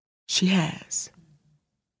 She has.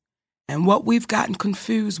 And what we've gotten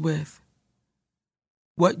confused with,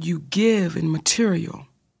 what you give in material,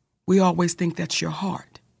 we always think that's your heart.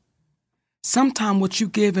 Sometimes what you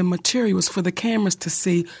give in material is for the cameras to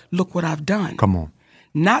see, look what I've done. Come on.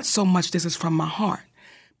 Not so much this is from my heart.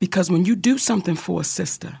 Because when you do something for a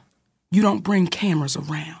sister, you don't bring cameras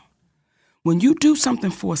around. When you do something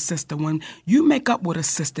for a sister, when you make up with a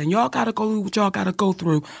sister, and y'all got to go through what y'all got to go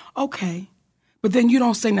through, okay. But then you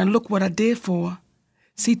don't say, now look what I did for her.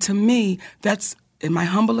 See, to me, that's, in my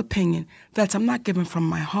humble opinion, I'm not giving from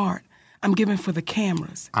my heart. I'm giving for the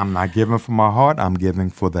cameras. I'm not giving from my heart. I'm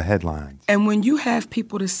giving for the headlines. And when you have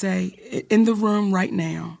people to say in the room right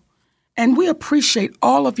now, and we appreciate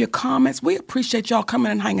all of your comments. We appreciate y'all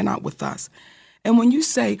coming and hanging out with us. And when you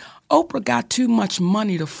say, Oprah got too much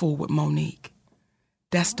money to fool with Monique,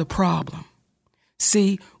 that's the problem.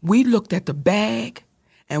 See, we looked at the bag,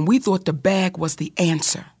 and we thought the bag was the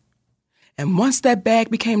answer. And once that bag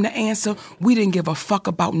became the answer, we didn't give a fuck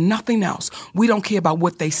about nothing else. We don't care about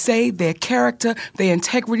what they say, their character, their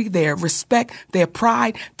integrity, their respect, their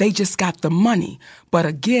pride. They just got the money. But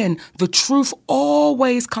again, the truth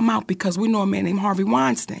always come out because we know a man named Harvey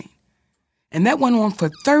Weinstein. And that went on for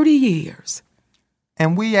 30 years.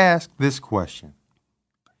 And we ask this question.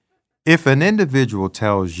 If an individual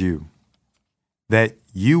tells you that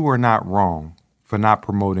you were not wrong for not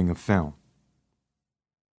promoting a film,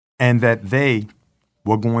 and that they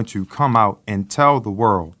were going to come out and tell the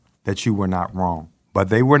world that you were not wrong, but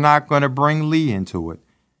they were not going to bring Lee into it,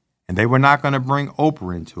 and they were not going to bring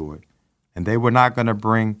Oprah into it, and they were not going to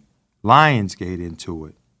bring Lionsgate into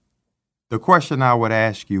it. The question I would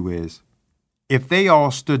ask you is, if they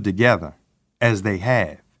all stood together, as they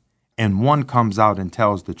have, and one comes out and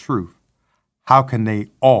tells the truth, how can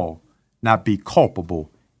they all not be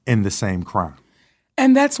culpable in the same crime?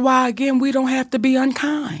 And that's why, again, we don't have to be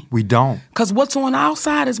unkind. We don't. Because what's on our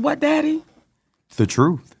side is what, Daddy? The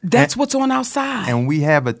truth. That's what's on our side. And we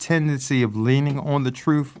have a tendency of leaning on the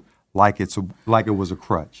truth like it was a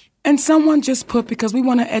crutch. And someone just put, because we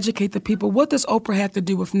want to educate the people, what does Oprah have to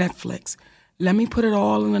do with Netflix? Let me put it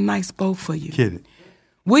all in a nice bow for you. Kid it.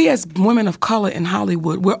 We as women of color in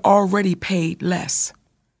Hollywood, we're already paid less.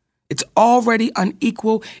 It's already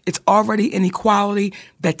unequal. It's already inequality.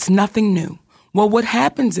 That's nothing new. Well, what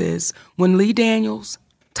happens is when Lee Daniels,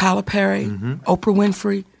 Tyler Perry, Oprah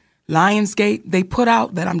Winfrey, Lionsgate, they put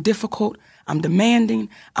out that I'm difficult, I'm demanding,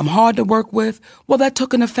 I'm hard to work with. Well, that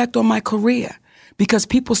took an effect on my career because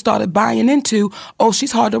people started buying into, oh,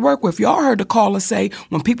 she's hard to work with. Y'all heard the caller say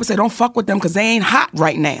when people say don't fuck with them because they ain't hot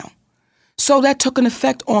right now. So that took an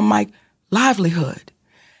effect on my livelihood.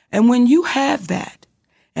 And when you have that,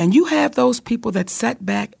 and you have those people that sat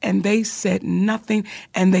back and they said nothing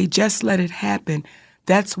and they just let it happen,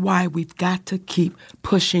 that's why we've got to keep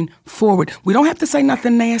pushing forward. We don't have to say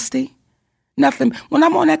nothing nasty. Nothing. When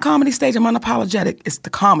I'm on that comedy stage, I'm unapologetic. It's the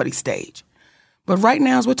comedy stage. But right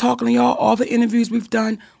now, as we're talking to y'all, all the interviews we've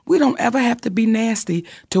done, we don't ever have to be nasty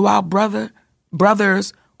to our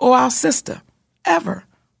brothers, or our sister, ever.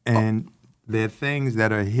 And there are things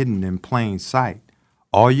that are hidden in plain sight.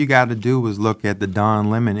 All you got to do is look at the Don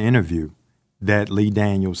Lemon interview that Lee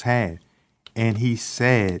Daniels had. And he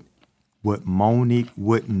said what Monique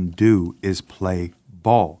wouldn't do is play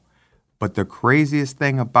ball. But the craziest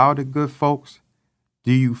thing about it, good folks,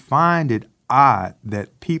 do you find it odd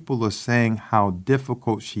that people are saying how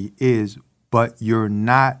difficult she is, but you're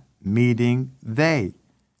not meeting they?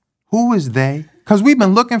 Who is they? Because we've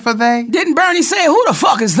been looking for they. Didn't Bernie say, who the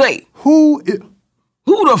fuck is they? Who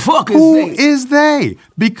the fuck is Who they? is they?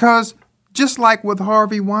 Because just like with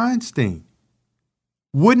Harvey Weinstein,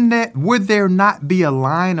 would there not be a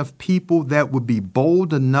line of people that would be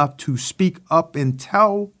bold enough to speak up and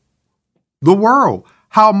tell the world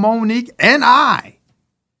how Monique and I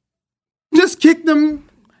just kicked them,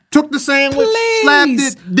 took the sandwich, slapped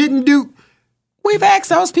it, didn't do. We've asked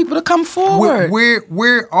those people to come forward.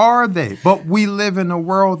 Where are they? But we live in a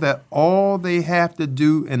world that all they have to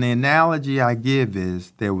do, and the analogy I give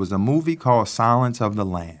is there was a movie called Silence of the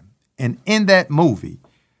Lambs. And in that movie,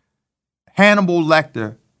 Hannibal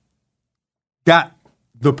Lecter got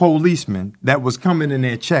the policeman that was coming in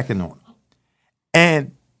there checking on him.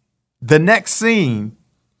 And the next scene,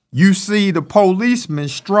 you see the policeman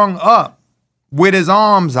strung up with his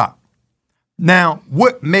arms out. Now,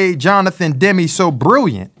 what made Jonathan Demme so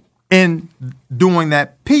brilliant in doing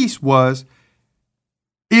that piece was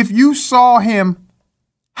if you saw him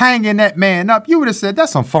hanging that man up, you would have said,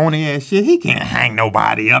 that's some phony ass shit. He can't hang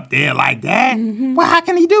nobody up there like that. Well, how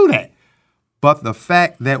can he do that? But the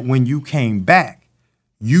fact that when you came back,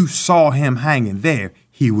 you saw him hanging there,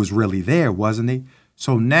 he was really there, wasn't he?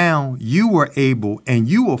 So now you were able and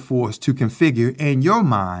you were forced to configure in your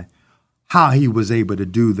mind how he was able to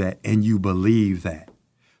do that, and you believe that.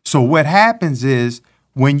 So what happens is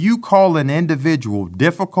when you call an individual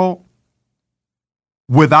difficult,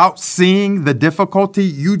 without seeing the difficulty,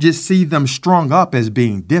 you just see them strung up as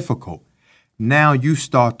being difficult. Now you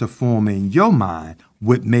start to form in your mind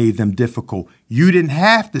what made them difficult. You didn't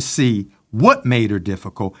have to see what made her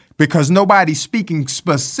difficult because nobody's speaking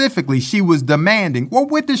specifically. She was demanding. Well,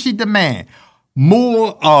 what did she demand?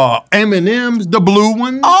 More M&Ms, the blue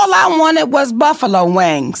ones? All I wanted was buffalo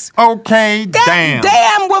wings. Okay, damn.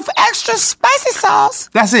 Damn with extra spicy sauce.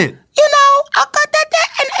 That's it. You know, I got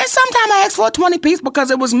that. And sometimes I asked for a 20-piece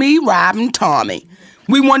because it was me, Rob, and Tommy.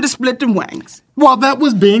 We wanted to split the wings. Well, that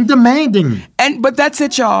was being demanding. But that's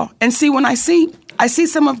it, y'all. And see, when I see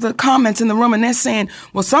some of the comments in the room and they're saying,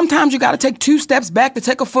 well, sometimes you got to take 2 steps back to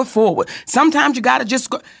take a foot forward. Sometimes you got to just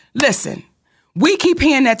go. Listen. We keep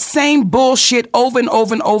hearing that same bullshit over and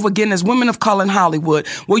over and over again as women of color in Hollywood.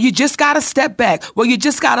 Well, you just got to step back. Well, you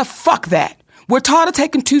just got to fuck that. We're tired of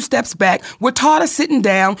taking 2 steps back. We're tired of sitting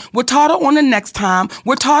down. We're tired of on the next time.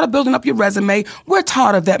 We're tired of building up your resume. We're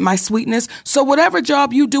tired of that, my sweetness. So whatever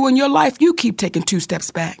job you do in your life, you keep taking 2 steps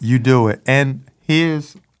back. You do it. And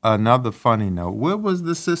here's another funny note. What was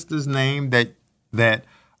the sister's name that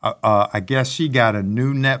I guess she got a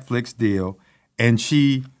new Netflix deal and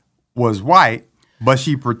she was white, but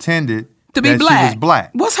she pretended to be that black. She was black.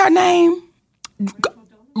 What's her name?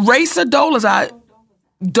 Raisa Dolezal.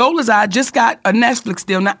 Dolezal just got a Netflix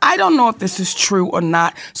deal. Now, I don't know if this is true or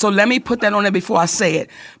not, so let me put that on there before I say it.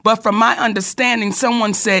 But from my understanding,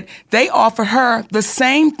 someone said they offered her the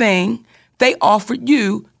same thing they offered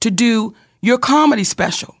you to do your comedy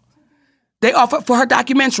special. They offered for her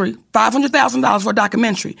documentary, $500,000 for a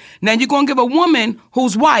documentary. Now, you're going to give a woman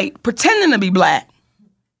who's white, pretending to be black,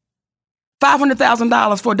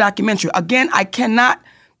 $500,000 for a documentary. Again, I cannot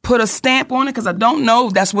put a stamp on it because I don't know.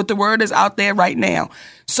 That's what the word is out there right now.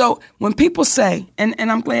 So when people say, and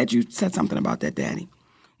I'm glad you said something about that, Daddy.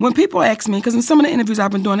 When people ask me, because in some of the interviews I've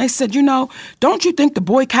been doing, they said, don't you think the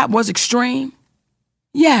boycott was extreme?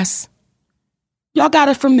 Yes. Y'all got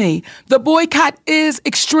it from me. The boycott is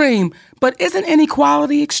extreme, but isn't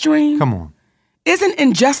inequality extreme? Come on. Isn't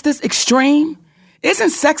injustice extreme? Isn't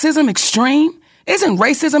sexism extreme? Isn't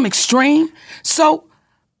racism extreme? So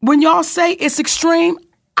when y'all say it's extreme,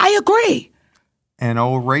 I agree. And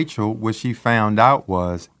old Rachel, what she found out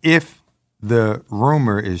was, if the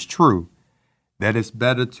rumor is true, that it's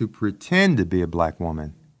better to pretend to be a black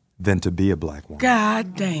woman than to be a black woman.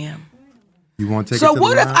 God damn. You want to take so it to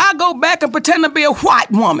what the if line? I go back and pretend to be a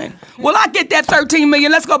white woman? Will I get that $13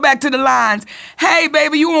 million? Let's go back to the lines. Hey,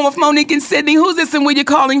 baby, you on with Monique and Sydney. Who's this and where you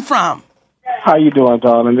calling from? How you doing,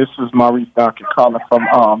 darling? This is Maurice Dockett calling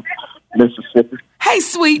from Mississippi. Hey,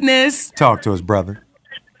 sweetness. Talk to us, brother.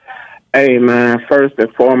 Hey, man, first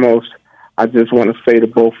and foremost, I just want to say to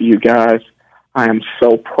both of you guys, I am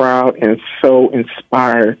so proud and so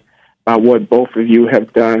inspired by what both of you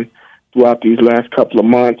have done throughout these last couple of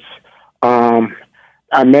months.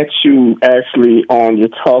 I met you actually on your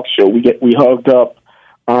talk show. We hugged up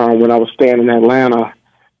when I was staying in Atlanta.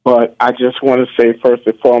 But I just want to say, first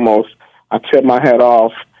and foremost, I tip my hat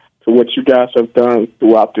off to what you guys have done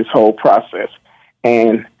throughout this whole process.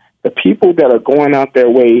 And the people that are going out their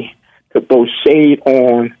way to throw shade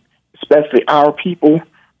on, especially our people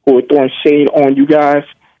who are throwing shade on you guys,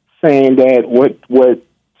 saying that what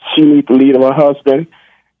she needs to lead of her husband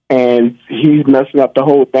and he's messing up the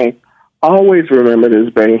whole thing. Always remember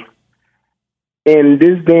this, babe. In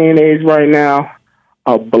this day and age right now,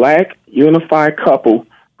 a black unified couple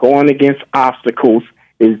going against obstacles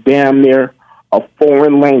is damn near a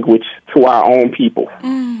foreign language to our own people.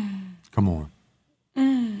 Come on.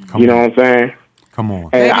 You know what I'm saying? Come on.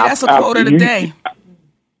 And Baby, that's a quote of the day.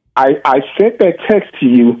 I sent that text to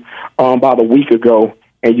you about a week ago,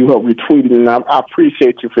 and you have retweeted it, and I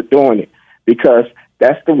appreciate you for doing it, because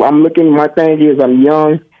I'm looking, my thing is I'm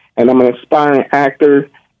young, and I'm an aspiring actor,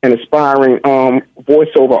 an aspiring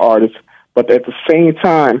voiceover artist, but at the same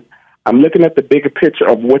time, I'm looking at the bigger picture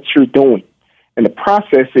of what you're doing. And the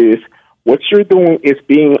process is, what you're doing is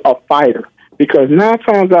being a fighter. Because 9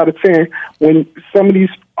 times out of 10, when some of these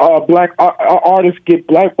black artists get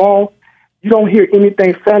blackballed, you don't hear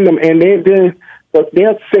anything from them. And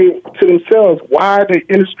they'll say to themselves, why the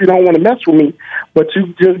industry don't want to mess with me? But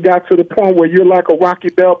you just got to the point where you're like a Rocky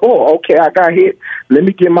Balboa. Okay, I got hit. Let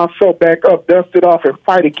me get myself back up, dust it off, and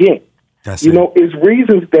fight again. It's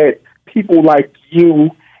reasons that people like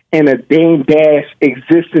you and a Dame Dash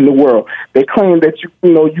exist in the world. They claim that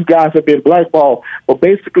you guys have been blackballed, but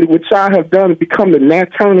basically what y'all have done is become the Nat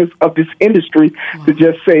Turners of this industry to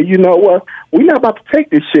just say, you know what, we're not about to take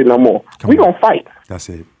this shit no more. We're going to fight. That's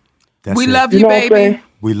it. We love you, baby.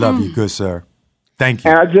 We love you, good sir. Thank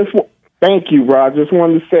you. And thank you, bro. I just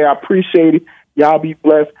wanted to say I appreciate it. Y'all be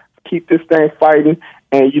blessed. Keep this thing fighting,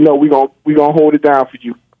 and we're gonna hold it down for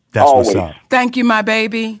you. That's always. What's up. Thank you, my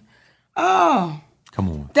baby. Oh. Come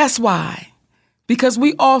on. That's why. Because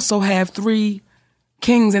we also have 3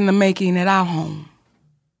 kings in the making at our home.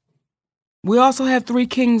 We also have 3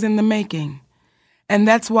 kings in the making. And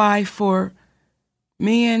that's why for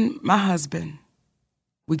me and my husband,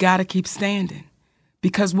 we got to keep standing.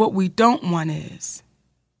 Because what we don't want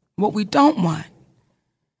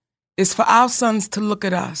is for our sons to look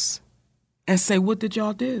at us and say, what did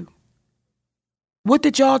y'all do? What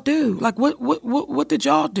did y'all do? Like, what did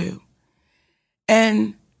y'all do?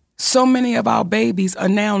 And so many of our babies are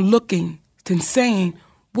now looking and saying,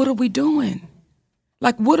 what are we doing?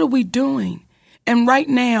 Like, what are we doing? And right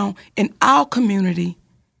now, in our community,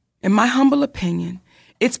 in my humble opinion,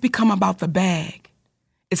 it's become about the bag.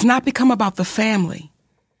 It's not become about the family.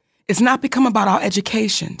 It's not become about our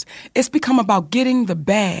educations. It's become about getting the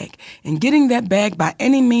bag and getting that bag by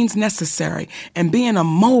any means necessary and being a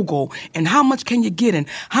mogul. And how much can you get in?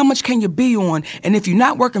 How much can you be on? And if you're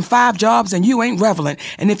not working 5 jobs and you ain't relevant,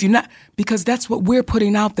 and if you're not, because that's what we're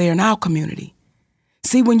putting out there in our community.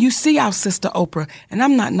 See, when you see our sister Oprah, and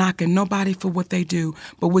I'm not knocking nobody for what they do,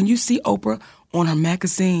 but when you see Oprah on her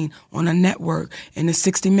magazine, on her network, in the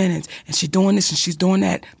 60 Minutes, and she's doing this and she's doing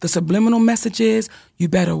that, the subliminal message is, you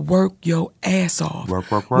better work your ass off.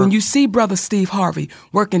 Work. When you see Brother Steve Harvey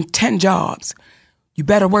working 10 jobs, you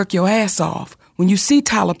better work your ass off. When you see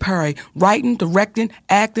Tyler Perry writing, directing,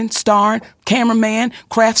 acting, starring, cameraman,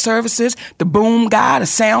 craft services, the boom guy, the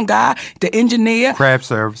sound guy, the engineer. Craft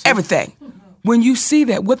services. Everything. when you see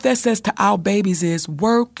that, what that says to our babies is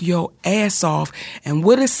work your ass off. And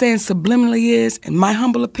what it's saying subliminally is, in my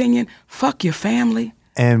humble opinion, fuck your family.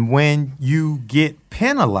 And when you get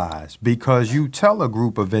penalized because you tell a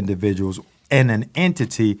group of individuals and an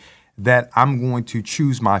entity that I'm going to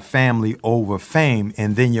choose my family over fame,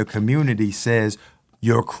 and then your community says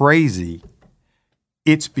you're crazy,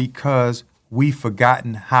 it's because we've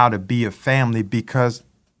forgotten how to be a family, because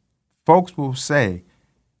folks will say,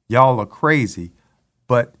 y'all are crazy.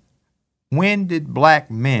 But when did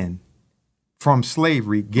black men from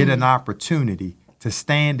slavery get an opportunity to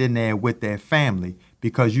stand in there with their family,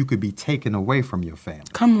 because you could be taken away from your family?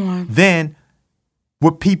 Come on. Then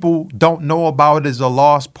what people don't know about is a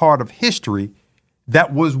lost part of history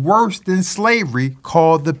that was worse than slavery,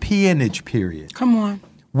 called the peonage period. Come on.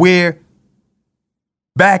 Where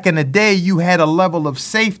back in the day, you had a level of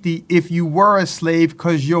safety if you were a slave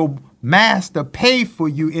because your master paid for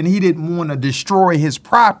you and he didn't want to destroy his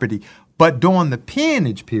property. But during the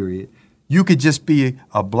peonage period, you could just be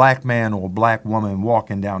a black man or a black woman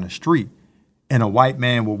walking down the street, and a white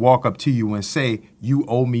man would walk up to you and say, you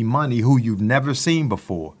owe me money, who you've never seen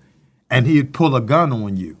before. And he'd pull a gun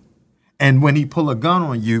on you. And when he pull a gun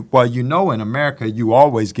on you, well, you know, in America, you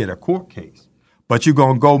always get a court case. But you're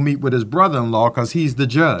going to go meet with his brother-in-law because he's the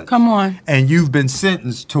judge. Come on. And you've been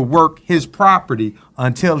sentenced to work his property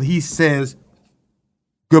until he says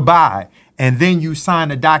goodbye. And then you sign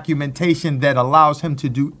a documentation that allows him to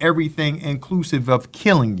do everything inclusive of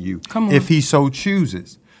killing you if he so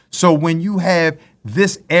chooses. So when you have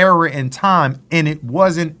this era in time, and it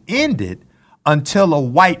wasn't ended until a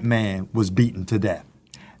white man was beaten to death,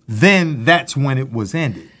 then that's when it was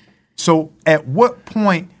ended. So at what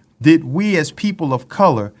point did we as people of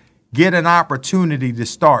color get an opportunity to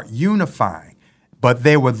start unifying? But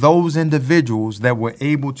there were those individuals that were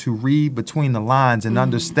able to read between the lines and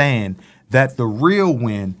understand that the real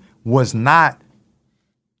win was not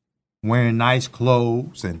wearing nice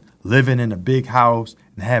clothes and living in a big house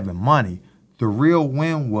and having money. The real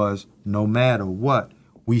win was, no matter what,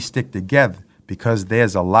 we stick together, because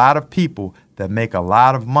there's a lot of people that make a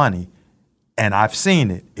lot of money, and I've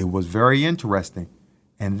seen it. It was very interesting.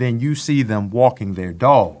 And then you see them walking their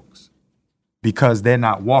dogs because they're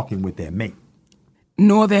not walking with their mate.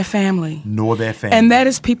 Nor their family. Nor their family. And that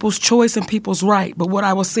is people's choice and people's right. But what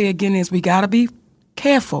I will say again is we got to be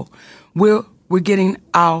careful. We're getting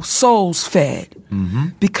our souls fed.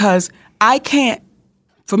 Because I can't,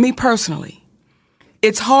 for me personally,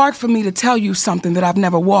 it's hard for me to tell you something that I've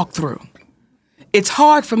never walked through. It's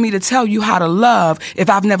hard for me to tell you how to love if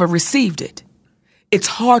I've never received it. It's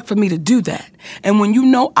hard for me to do that. And when you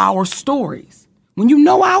know our stories,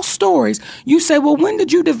 you say, well, when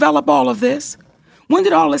did you develop all of this? When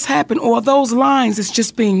did all this happen? Or are those lines that's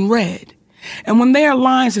just being read? And when there are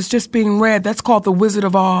lines that's just being read, that's called the Wizard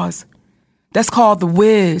of Oz. That's called the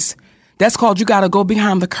Wiz. That's called you got to go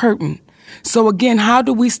behind the curtain. So again, how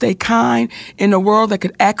do we stay kind in a world that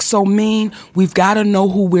could act so mean? We've got to know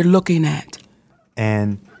who we're looking at.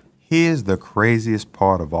 And here's the craziest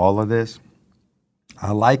part of all of this.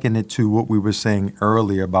 I liken it to what we were saying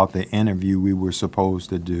earlier about the interview we were supposed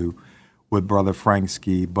to do with Brother Frank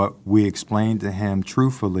Ski, but we explained to him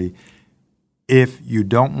truthfully, if you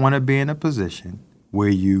don't want to be in a position where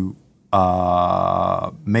you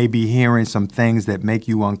may be hearing some things that make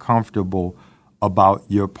you uncomfortable about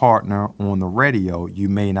your partner on the radio, you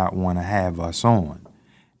may not want to have us on.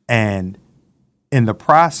 And in the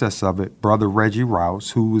process of it, Brother Reggie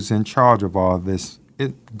Rouse, who was in charge of all this,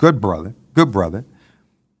 good brother,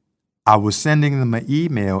 I was sending them an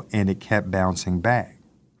email and it kept bouncing back.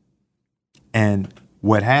 And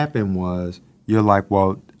what happened was, you're like,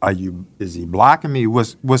 well, is he blocking me?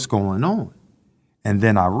 What's going on? And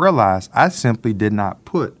then I realized I simply did not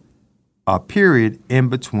put a period in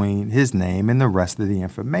between his name and the rest of the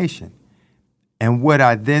information. And what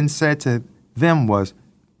I then said to them was,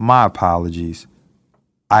 my apologies.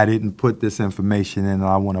 I didn't put this information in, and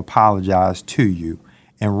I want to apologize to you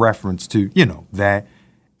in reference to, that.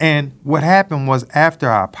 And what happened was, after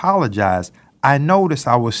I apologized, I noticed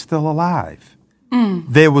I was still alive.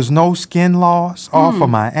 There was no skin loss off of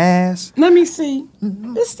my ass. Let me see.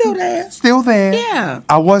 It's still there. Still there. Yeah.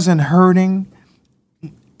 I wasn't hurting.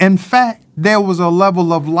 In fact, there was a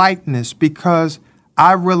level of lightness because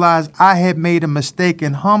I realized I had made a mistake,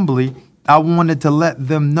 and humbly, I wanted to let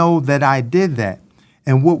them know that I did that.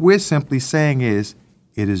 And what we're simply saying is,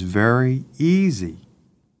 it is very easy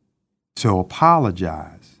to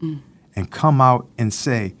apologize and come out and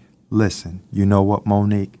say, listen, you know what,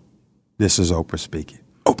 Monique? This is Oprah speaking.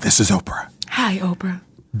 Oh, this is Oprah. Hi, Oprah.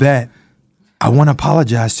 That I want to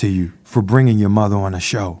apologize to you for bringing your mother on a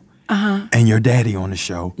show. and your daddy on the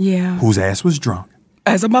show, Yeah. whose ass was drunk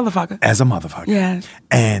As a motherfucker. Yeah.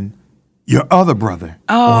 And your other brother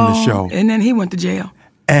on the show. And then he went to jail.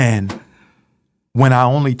 And when I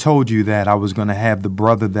only told you that I was going to have the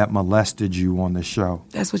brother that molested you on the show.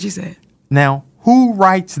 That's what you said. Now, who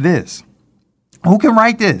writes this? Who can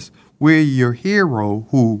write this? Where your hero,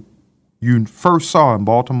 who you first saw in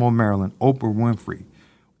Baltimore, Maryland, Oprah Winfrey,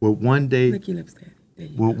 will one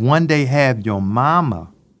day have your mama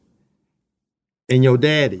and your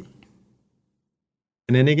daddy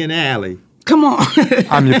and the nigga in the alley. Come on.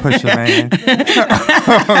 I'm your pusher, man. I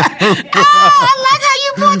like how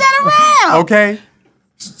you pulled that around. Okay?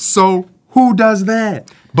 So who does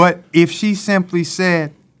that? But if she simply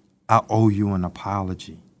said, I owe you an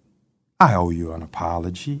apology. I owe you an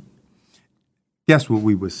apology. Guess what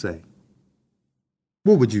we would say?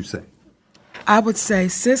 What would you say? I would say,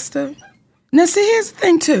 sister. Now, see, here's the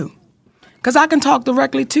thing, too. Because I can talk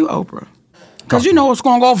directly to Oprah. Because you know it's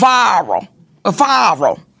going to go viral.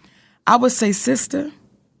 Viral. I would say, sister,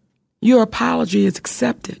 your apology is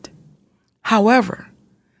accepted. However,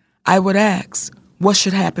 I would ask, what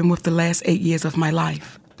should happen with the last 8 years of my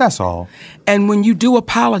life? That's all. And when you do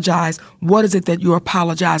apologize, what is it that you're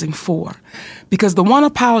apologizing for? Because the one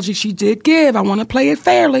apology she did give, I want to play it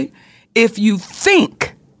fairly. If you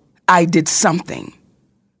think I did something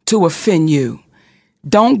to offend you,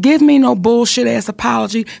 don't give me no bullshit-ass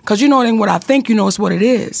apology, because you know it ain't what I think, you know it's what it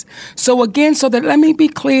is. So again, let me be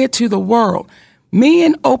clear to the world. Me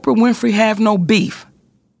and Oprah Winfrey have no beef.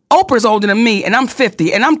 Oprah's older than me, and I'm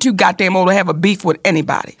 50, and I'm too goddamn old to have a beef with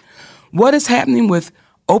anybody. What is happening with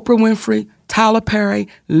Oprah Winfrey, Tyler Perry,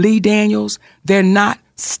 Lee Daniels? They're not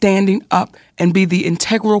standing up and be the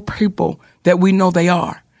integral people that we know they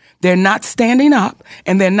are. They're not standing up,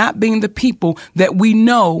 and they're not being the people that we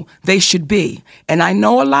know they should be. And I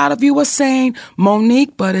know a lot of you are saying,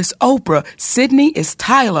 Monique, but it's Oprah. Sydney is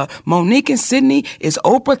Tyler. Monique and Sydney is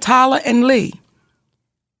Oprah, Tyler, and Lee.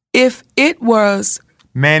 If it was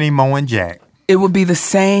Manny, Mo, and Jack, it would be the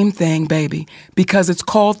same thing, baby, because it's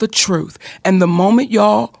called the truth. And the moment,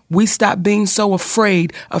 y'all, we stop being so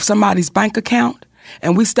afraid of somebody's bank account,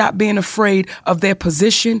 and we stop being afraid of their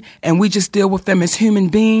position, and we just deal with them as human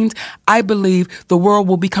beings, I believe the world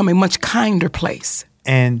will become a much kinder place.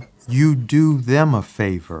 And you do them a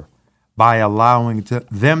favor by allowing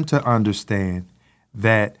them to understand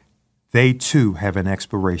that they too have an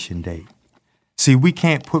expiration date. See, we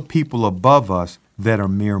can't put people above us that are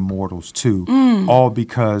mere mortals too, all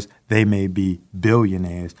because they may be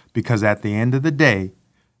billionaires. Because at the end of the day,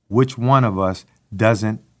 which one of us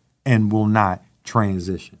doesn't and will not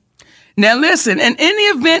transition? Now listen, in any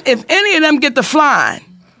event, if any of them get to flying,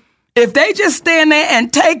 if they just stand there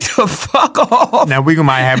and take the fuck off. Now we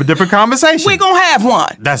might have a different conversation. We're going to have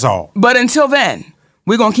one. That's all. But until then,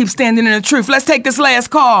 we're going to keep standing in the truth. Let's take this last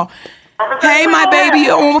call. Hey, my baby,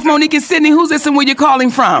 you're on with Monique and Sydney. Who's this and where you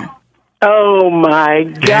calling from? Oh, my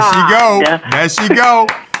God. There she go. There she go.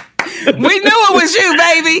 We knew it was you,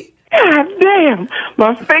 baby. God damn.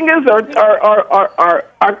 My fingers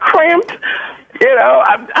are cramped. You know,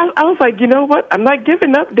 I was like, you know what? I'm not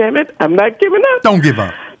giving up, damn it. I'm not giving up. Don't give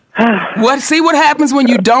up. See what happens when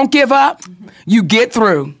you don't give up? You get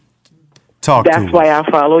through. That's why I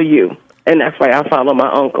follow you. And that's why I follow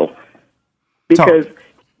my uncle. Because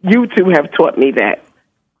you two have taught me that.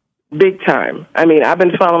 Big time. I mean, I've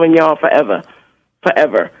been following y'all forever.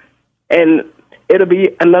 And it'll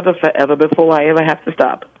be another forever before I ever have to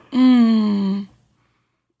stop. You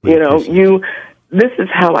know, this is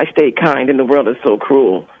how I stay kind, and the world is so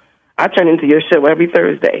cruel. I turn into your show every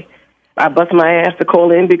Thursday. I bust my ass to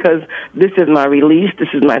call in because this is my release, this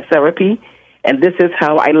is my therapy, and this is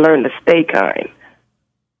how I learn to stay kind.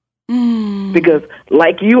 Because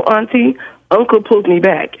like you, Auntie, Uncle pulls me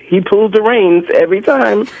back. He pulls the reins every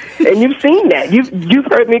time, and you've seen that. You've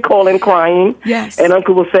heard me calling, crying. Yes. And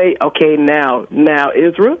Uncle will say, "Okay, now,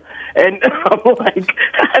 Israel." And I'm like,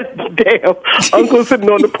 "Damn!" Uncle's sitting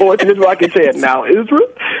on the porch in his rocking chair. Now, Israel.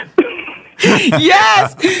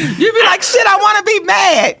 Yes. You'd be like, "Shit, I want to be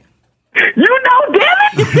mad." You know,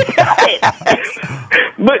 damn it.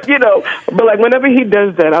 But like whenever he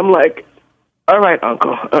does that, I'm like, all right,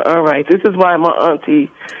 Uncle, all right. This is why my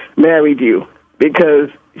auntie married you, because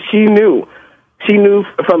she knew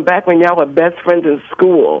from back when y'all were best friends in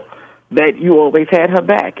school that you always had her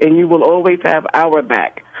back, and you will always have our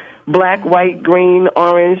back. Black, white, green,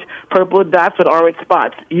 orange, purple dots with orange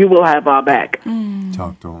spots. You will have our back.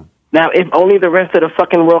 Talk to him. Now, if only the rest of the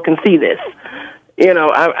fucking world can see this. You know,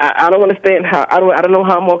 I don't understand how. I don't know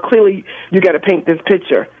how more clearly you got to paint this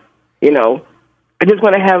picture. You know, I just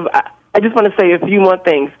want to have. I just want to say a few more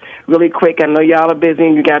things really quick. I know y'all are busy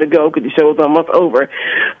and you got to go because the show's almost over.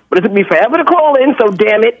 But it took me forever to call in, so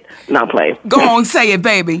damn it. Not play. Go on, say it,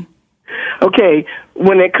 baby. Okay,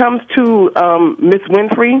 when it comes to Miss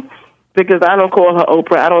Winfrey, because I don't call her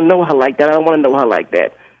Oprah. I don't know her like that. I don't want to know her like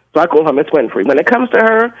that. So I call her Miss Winfrey. When it comes to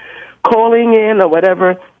her calling in or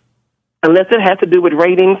whatever, unless it has to do with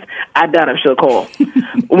ratings, I doubt if she'll call.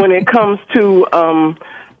 When it comes to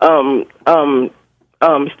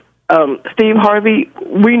Steve Harvey,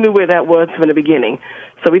 we knew where that was from the beginning,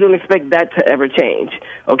 so we don't expect that to ever change.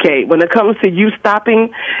 Okay, when it comes to you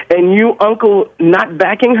stopping and you, Uncle, not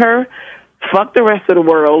backing her, fuck the rest of the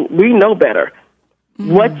world. We know better.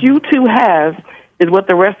 Mm-hmm. What you two have is what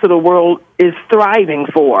the rest of the world is thriving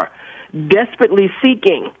for, desperately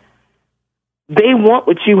seeking. They want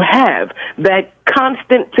what you have, that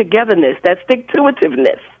constant togetherness, that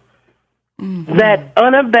stick-to-itiveness. Mm-hmm. That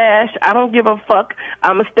unabashed, I don't give a fuck,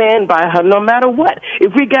 I'm going to stand by her no matter what.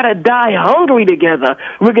 If we got to die hungry together,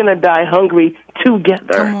 we're going to die hungry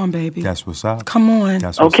together. Come on, baby. That's what's up. Come on.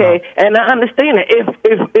 That's what's okay, up. and I understand that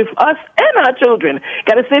if us and our children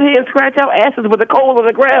got to sit here and scratch our asses with a coal on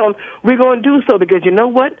the ground, we're going to do so because you know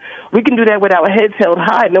what? We can do that with our heads held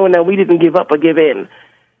high knowing that we didn't give up or give in.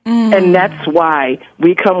 And that's why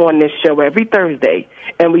we come on this show every Thursday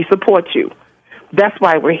and we support you. That's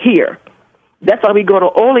why we're here. That's why we go to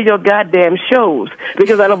all of your goddamn shows.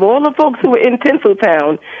 Because out of all the folks who are in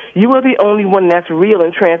Tinseltown, you are the only one that's real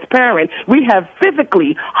and transparent. We have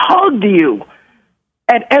physically hugged you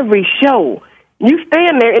at every show. You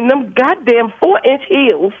stand there in them goddamn 4-inch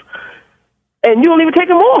heels, and you don't even take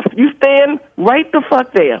them off. You stand right the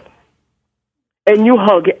fuck there. And you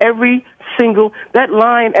hug every single... That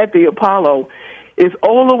line at the Apollo is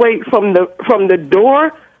all the way from the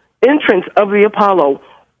door entrance of the Apollo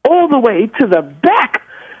all the way to the back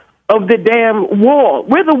of the damn wall.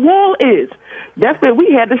 Where the wall is, that's where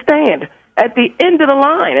we had to stand, at the end of the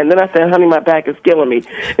line. And then I said, honey, my back is killing me.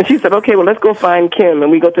 And she said, okay, well, let's go find Kim.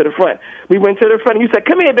 And we go to the front. We went to the front, and you said,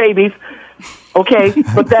 come here, babies. Okay?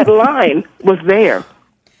 But that line was there.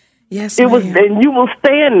 Yes, it was, and you will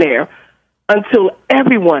stand there until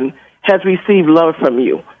everyone has received love from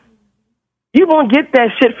you. You won't get that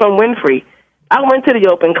shit from Winfrey. I went to the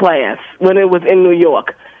open class when it was in New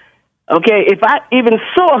York. Okay, if I even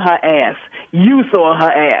saw her ass, you saw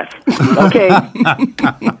her ass. Okay?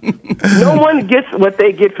 No one gets what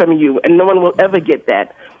they get from you, and no one will ever get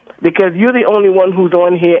that. Because you're the only one who's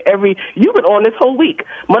on here you've been on this whole week,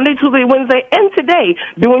 Monday, Tuesday, Wednesday, and today,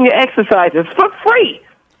 doing your exercises for free.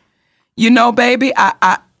 You know, baby,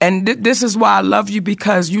 this is why I love you,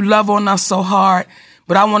 because you love on us so hard.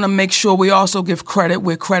 But I want to make sure we also give credit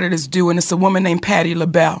where credit is due, and it's a woman named Patti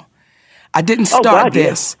LaBelle. I didn't start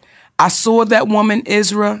this. Yeah. I saw that woman,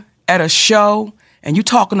 Isra, at a show, and you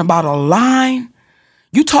talking about a line?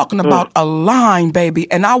 You talking about a line,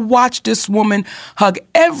 baby. And I watched this woman hug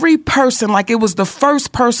every person like it was the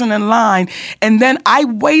first person in line. And then I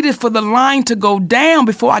waited for the line to go down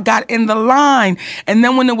before I got in the line. And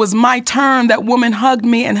then when it was my turn, that woman hugged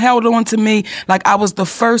me and held on to me like I was the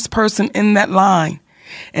first person in that line.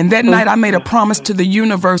 And that night I made a promise to the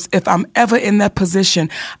universe, if I'm ever in that position,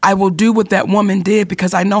 I will do what that woman did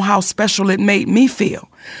because I know how special it made me feel.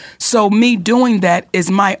 So me doing that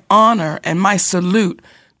is my honor and my salute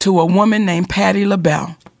to a woman named Patti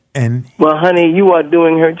LaBelle. Well, honey, you are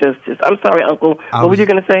doing her justice. I'm sorry, Uncle. What were you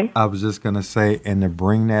going to say? I was just going to say, and to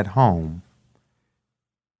bring that home,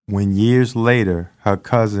 when years later her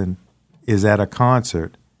cousin is at a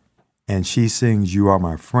concert and she sings "You Are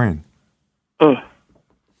My Friend,"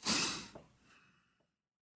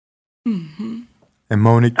 mm-hmm. and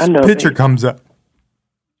Monique's picture comes up.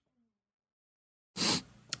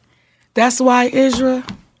 That's why, Isra.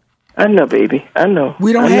 I know, baby. I know.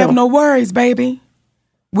 We don't have no worries, baby.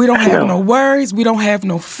 We don't have no worries. We don't have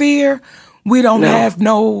no fear. We don't have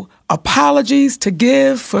no apologies to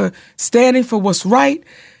give for standing for what's right.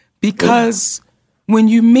 Because when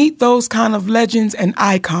you meet those kind of legends and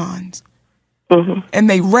icons, and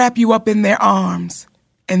they wrap you up in their arms,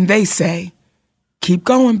 and they say, keep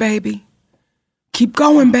going, baby. Keep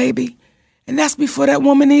going, baby. And that's before that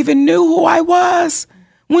woman even knew who I was.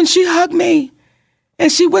 When she hugged me and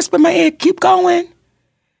she whispered in my ear, keep going.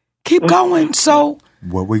 Keep going. So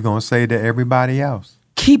what we going to say to everybody else?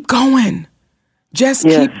 Keep going. Just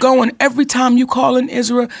keep going. Every time you call in,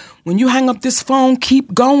 Isra, when you hang up this phone,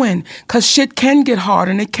 keep going. Because shit can get hard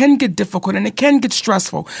and it can get difficult and it can get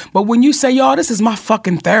stressful. But when you say, y'all, this is my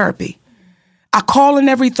fucking therapy. I call in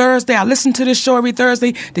every Thursday. I listen to this show every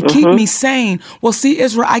Thursday to keep me sane. Well, see,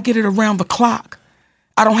 Isra, I get it around the clock.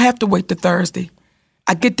 I don't have to wait till Thursday.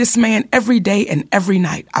 I get this man every day and every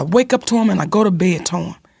night. I wake up to him and I go to bed to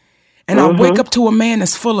him. And I wake up to a man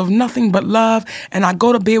that's full of nothing but love, and I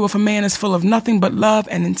go to bed with a man that's full of nothing but love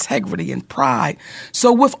and integrity and pride.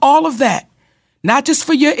 So with all of that, not just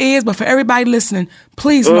for your ears, but for everybody listening,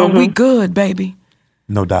 please know we good, baby.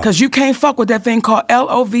 No doubt. Because you can't fuck with that thing called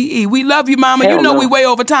LOVE. We love you, Mama. Hell you know no. we way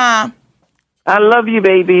over time. I love you,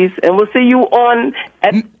 babies. And we'll see you on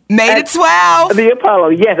May the 12th. The Apollo,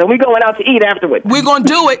 yes. And we're going out to eat afterwards. We're going to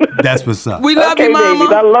do it. That's what's up. We love you, Mama.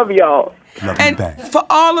 Babies, I love y'all. Love you And back. for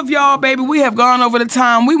all of y'all, baby, we have gone over the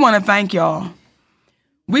time. We want to thank y'all.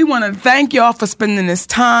 We want to thank y'all for spending this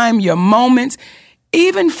time, your moments,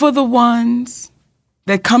 even for the ones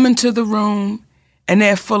that come into the room and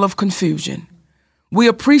they're full of confusion. We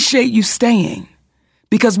appreciate you staying,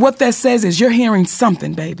 because what that says is you're hearing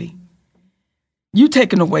something, baby. You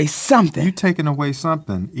taking away something. You taking away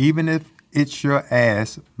something, even if it's your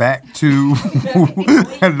ass back to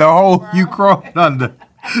the hole you crawled under.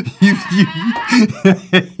 You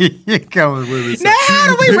coming with us. Now, how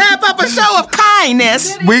do we wrap up a show of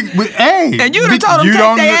kindness? Hey, And you done told them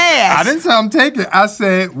take their ass. I didn't tell them take it. I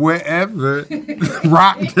said wherever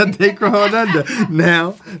rock that they crawled under.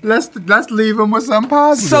 Now let's leave them with something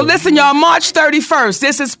positive. So listen, y'all, March 31st.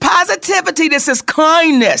 This is positivity. This is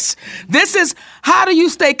kindness. This is how do you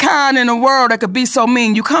stay kind in a world that could be so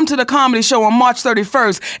mean? You come to the comedy show on March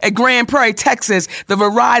 31st at Grand Prairie, Texas, the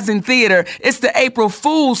Verizon Theater. It's the April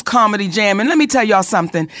Fool's Comedy Jam. And let me tell y'all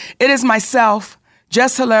something. It is myself,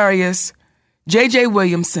 Jess Hilarious, J.J.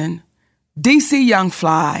 Williamson, D.C.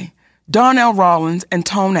 Youngfly, Darnell Rollins, and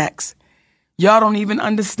Tone X. Y'all don't even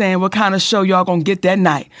understand what kind of show y'all gonna get that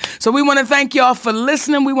night. So we want to thank y'all for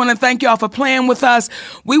listening. We want to thank y'all for playing with us.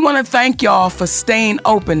 We want to thank y'all for staying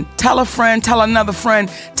open. Tell a friend, tell another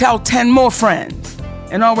friend, tell 10 more friends.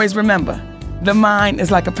 And always remember, the mind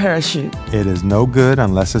is like a parachute. it is no good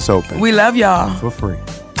unless it's open. We love y'all. for free.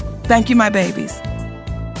 Thank you, my babies.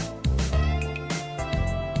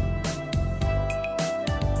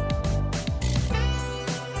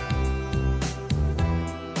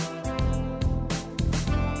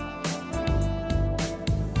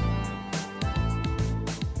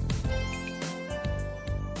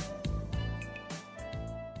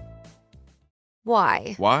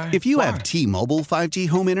 Why? Why? If you have T-Mobile 5G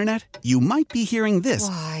home internet, you might be hearing this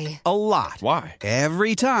Why? a lot. Why?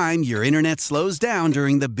 Every time your internet slows down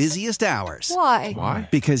during the busiest hours. Why? Why?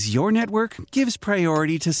 Because your network gives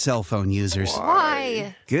priority to cell phone users.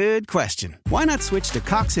 Why? Good question. Why not switch to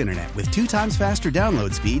Cox Internet with 2 times faster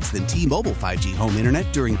download speeds than T-Mobile 5G home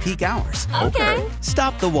internet during peak hours? Okay.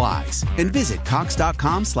 Stop the whys and visit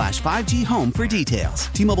cox.com/5G home for details.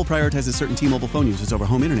 T-Mobile prioritizes certain T-Mobile phone users over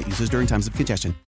home internet users during times of congestion.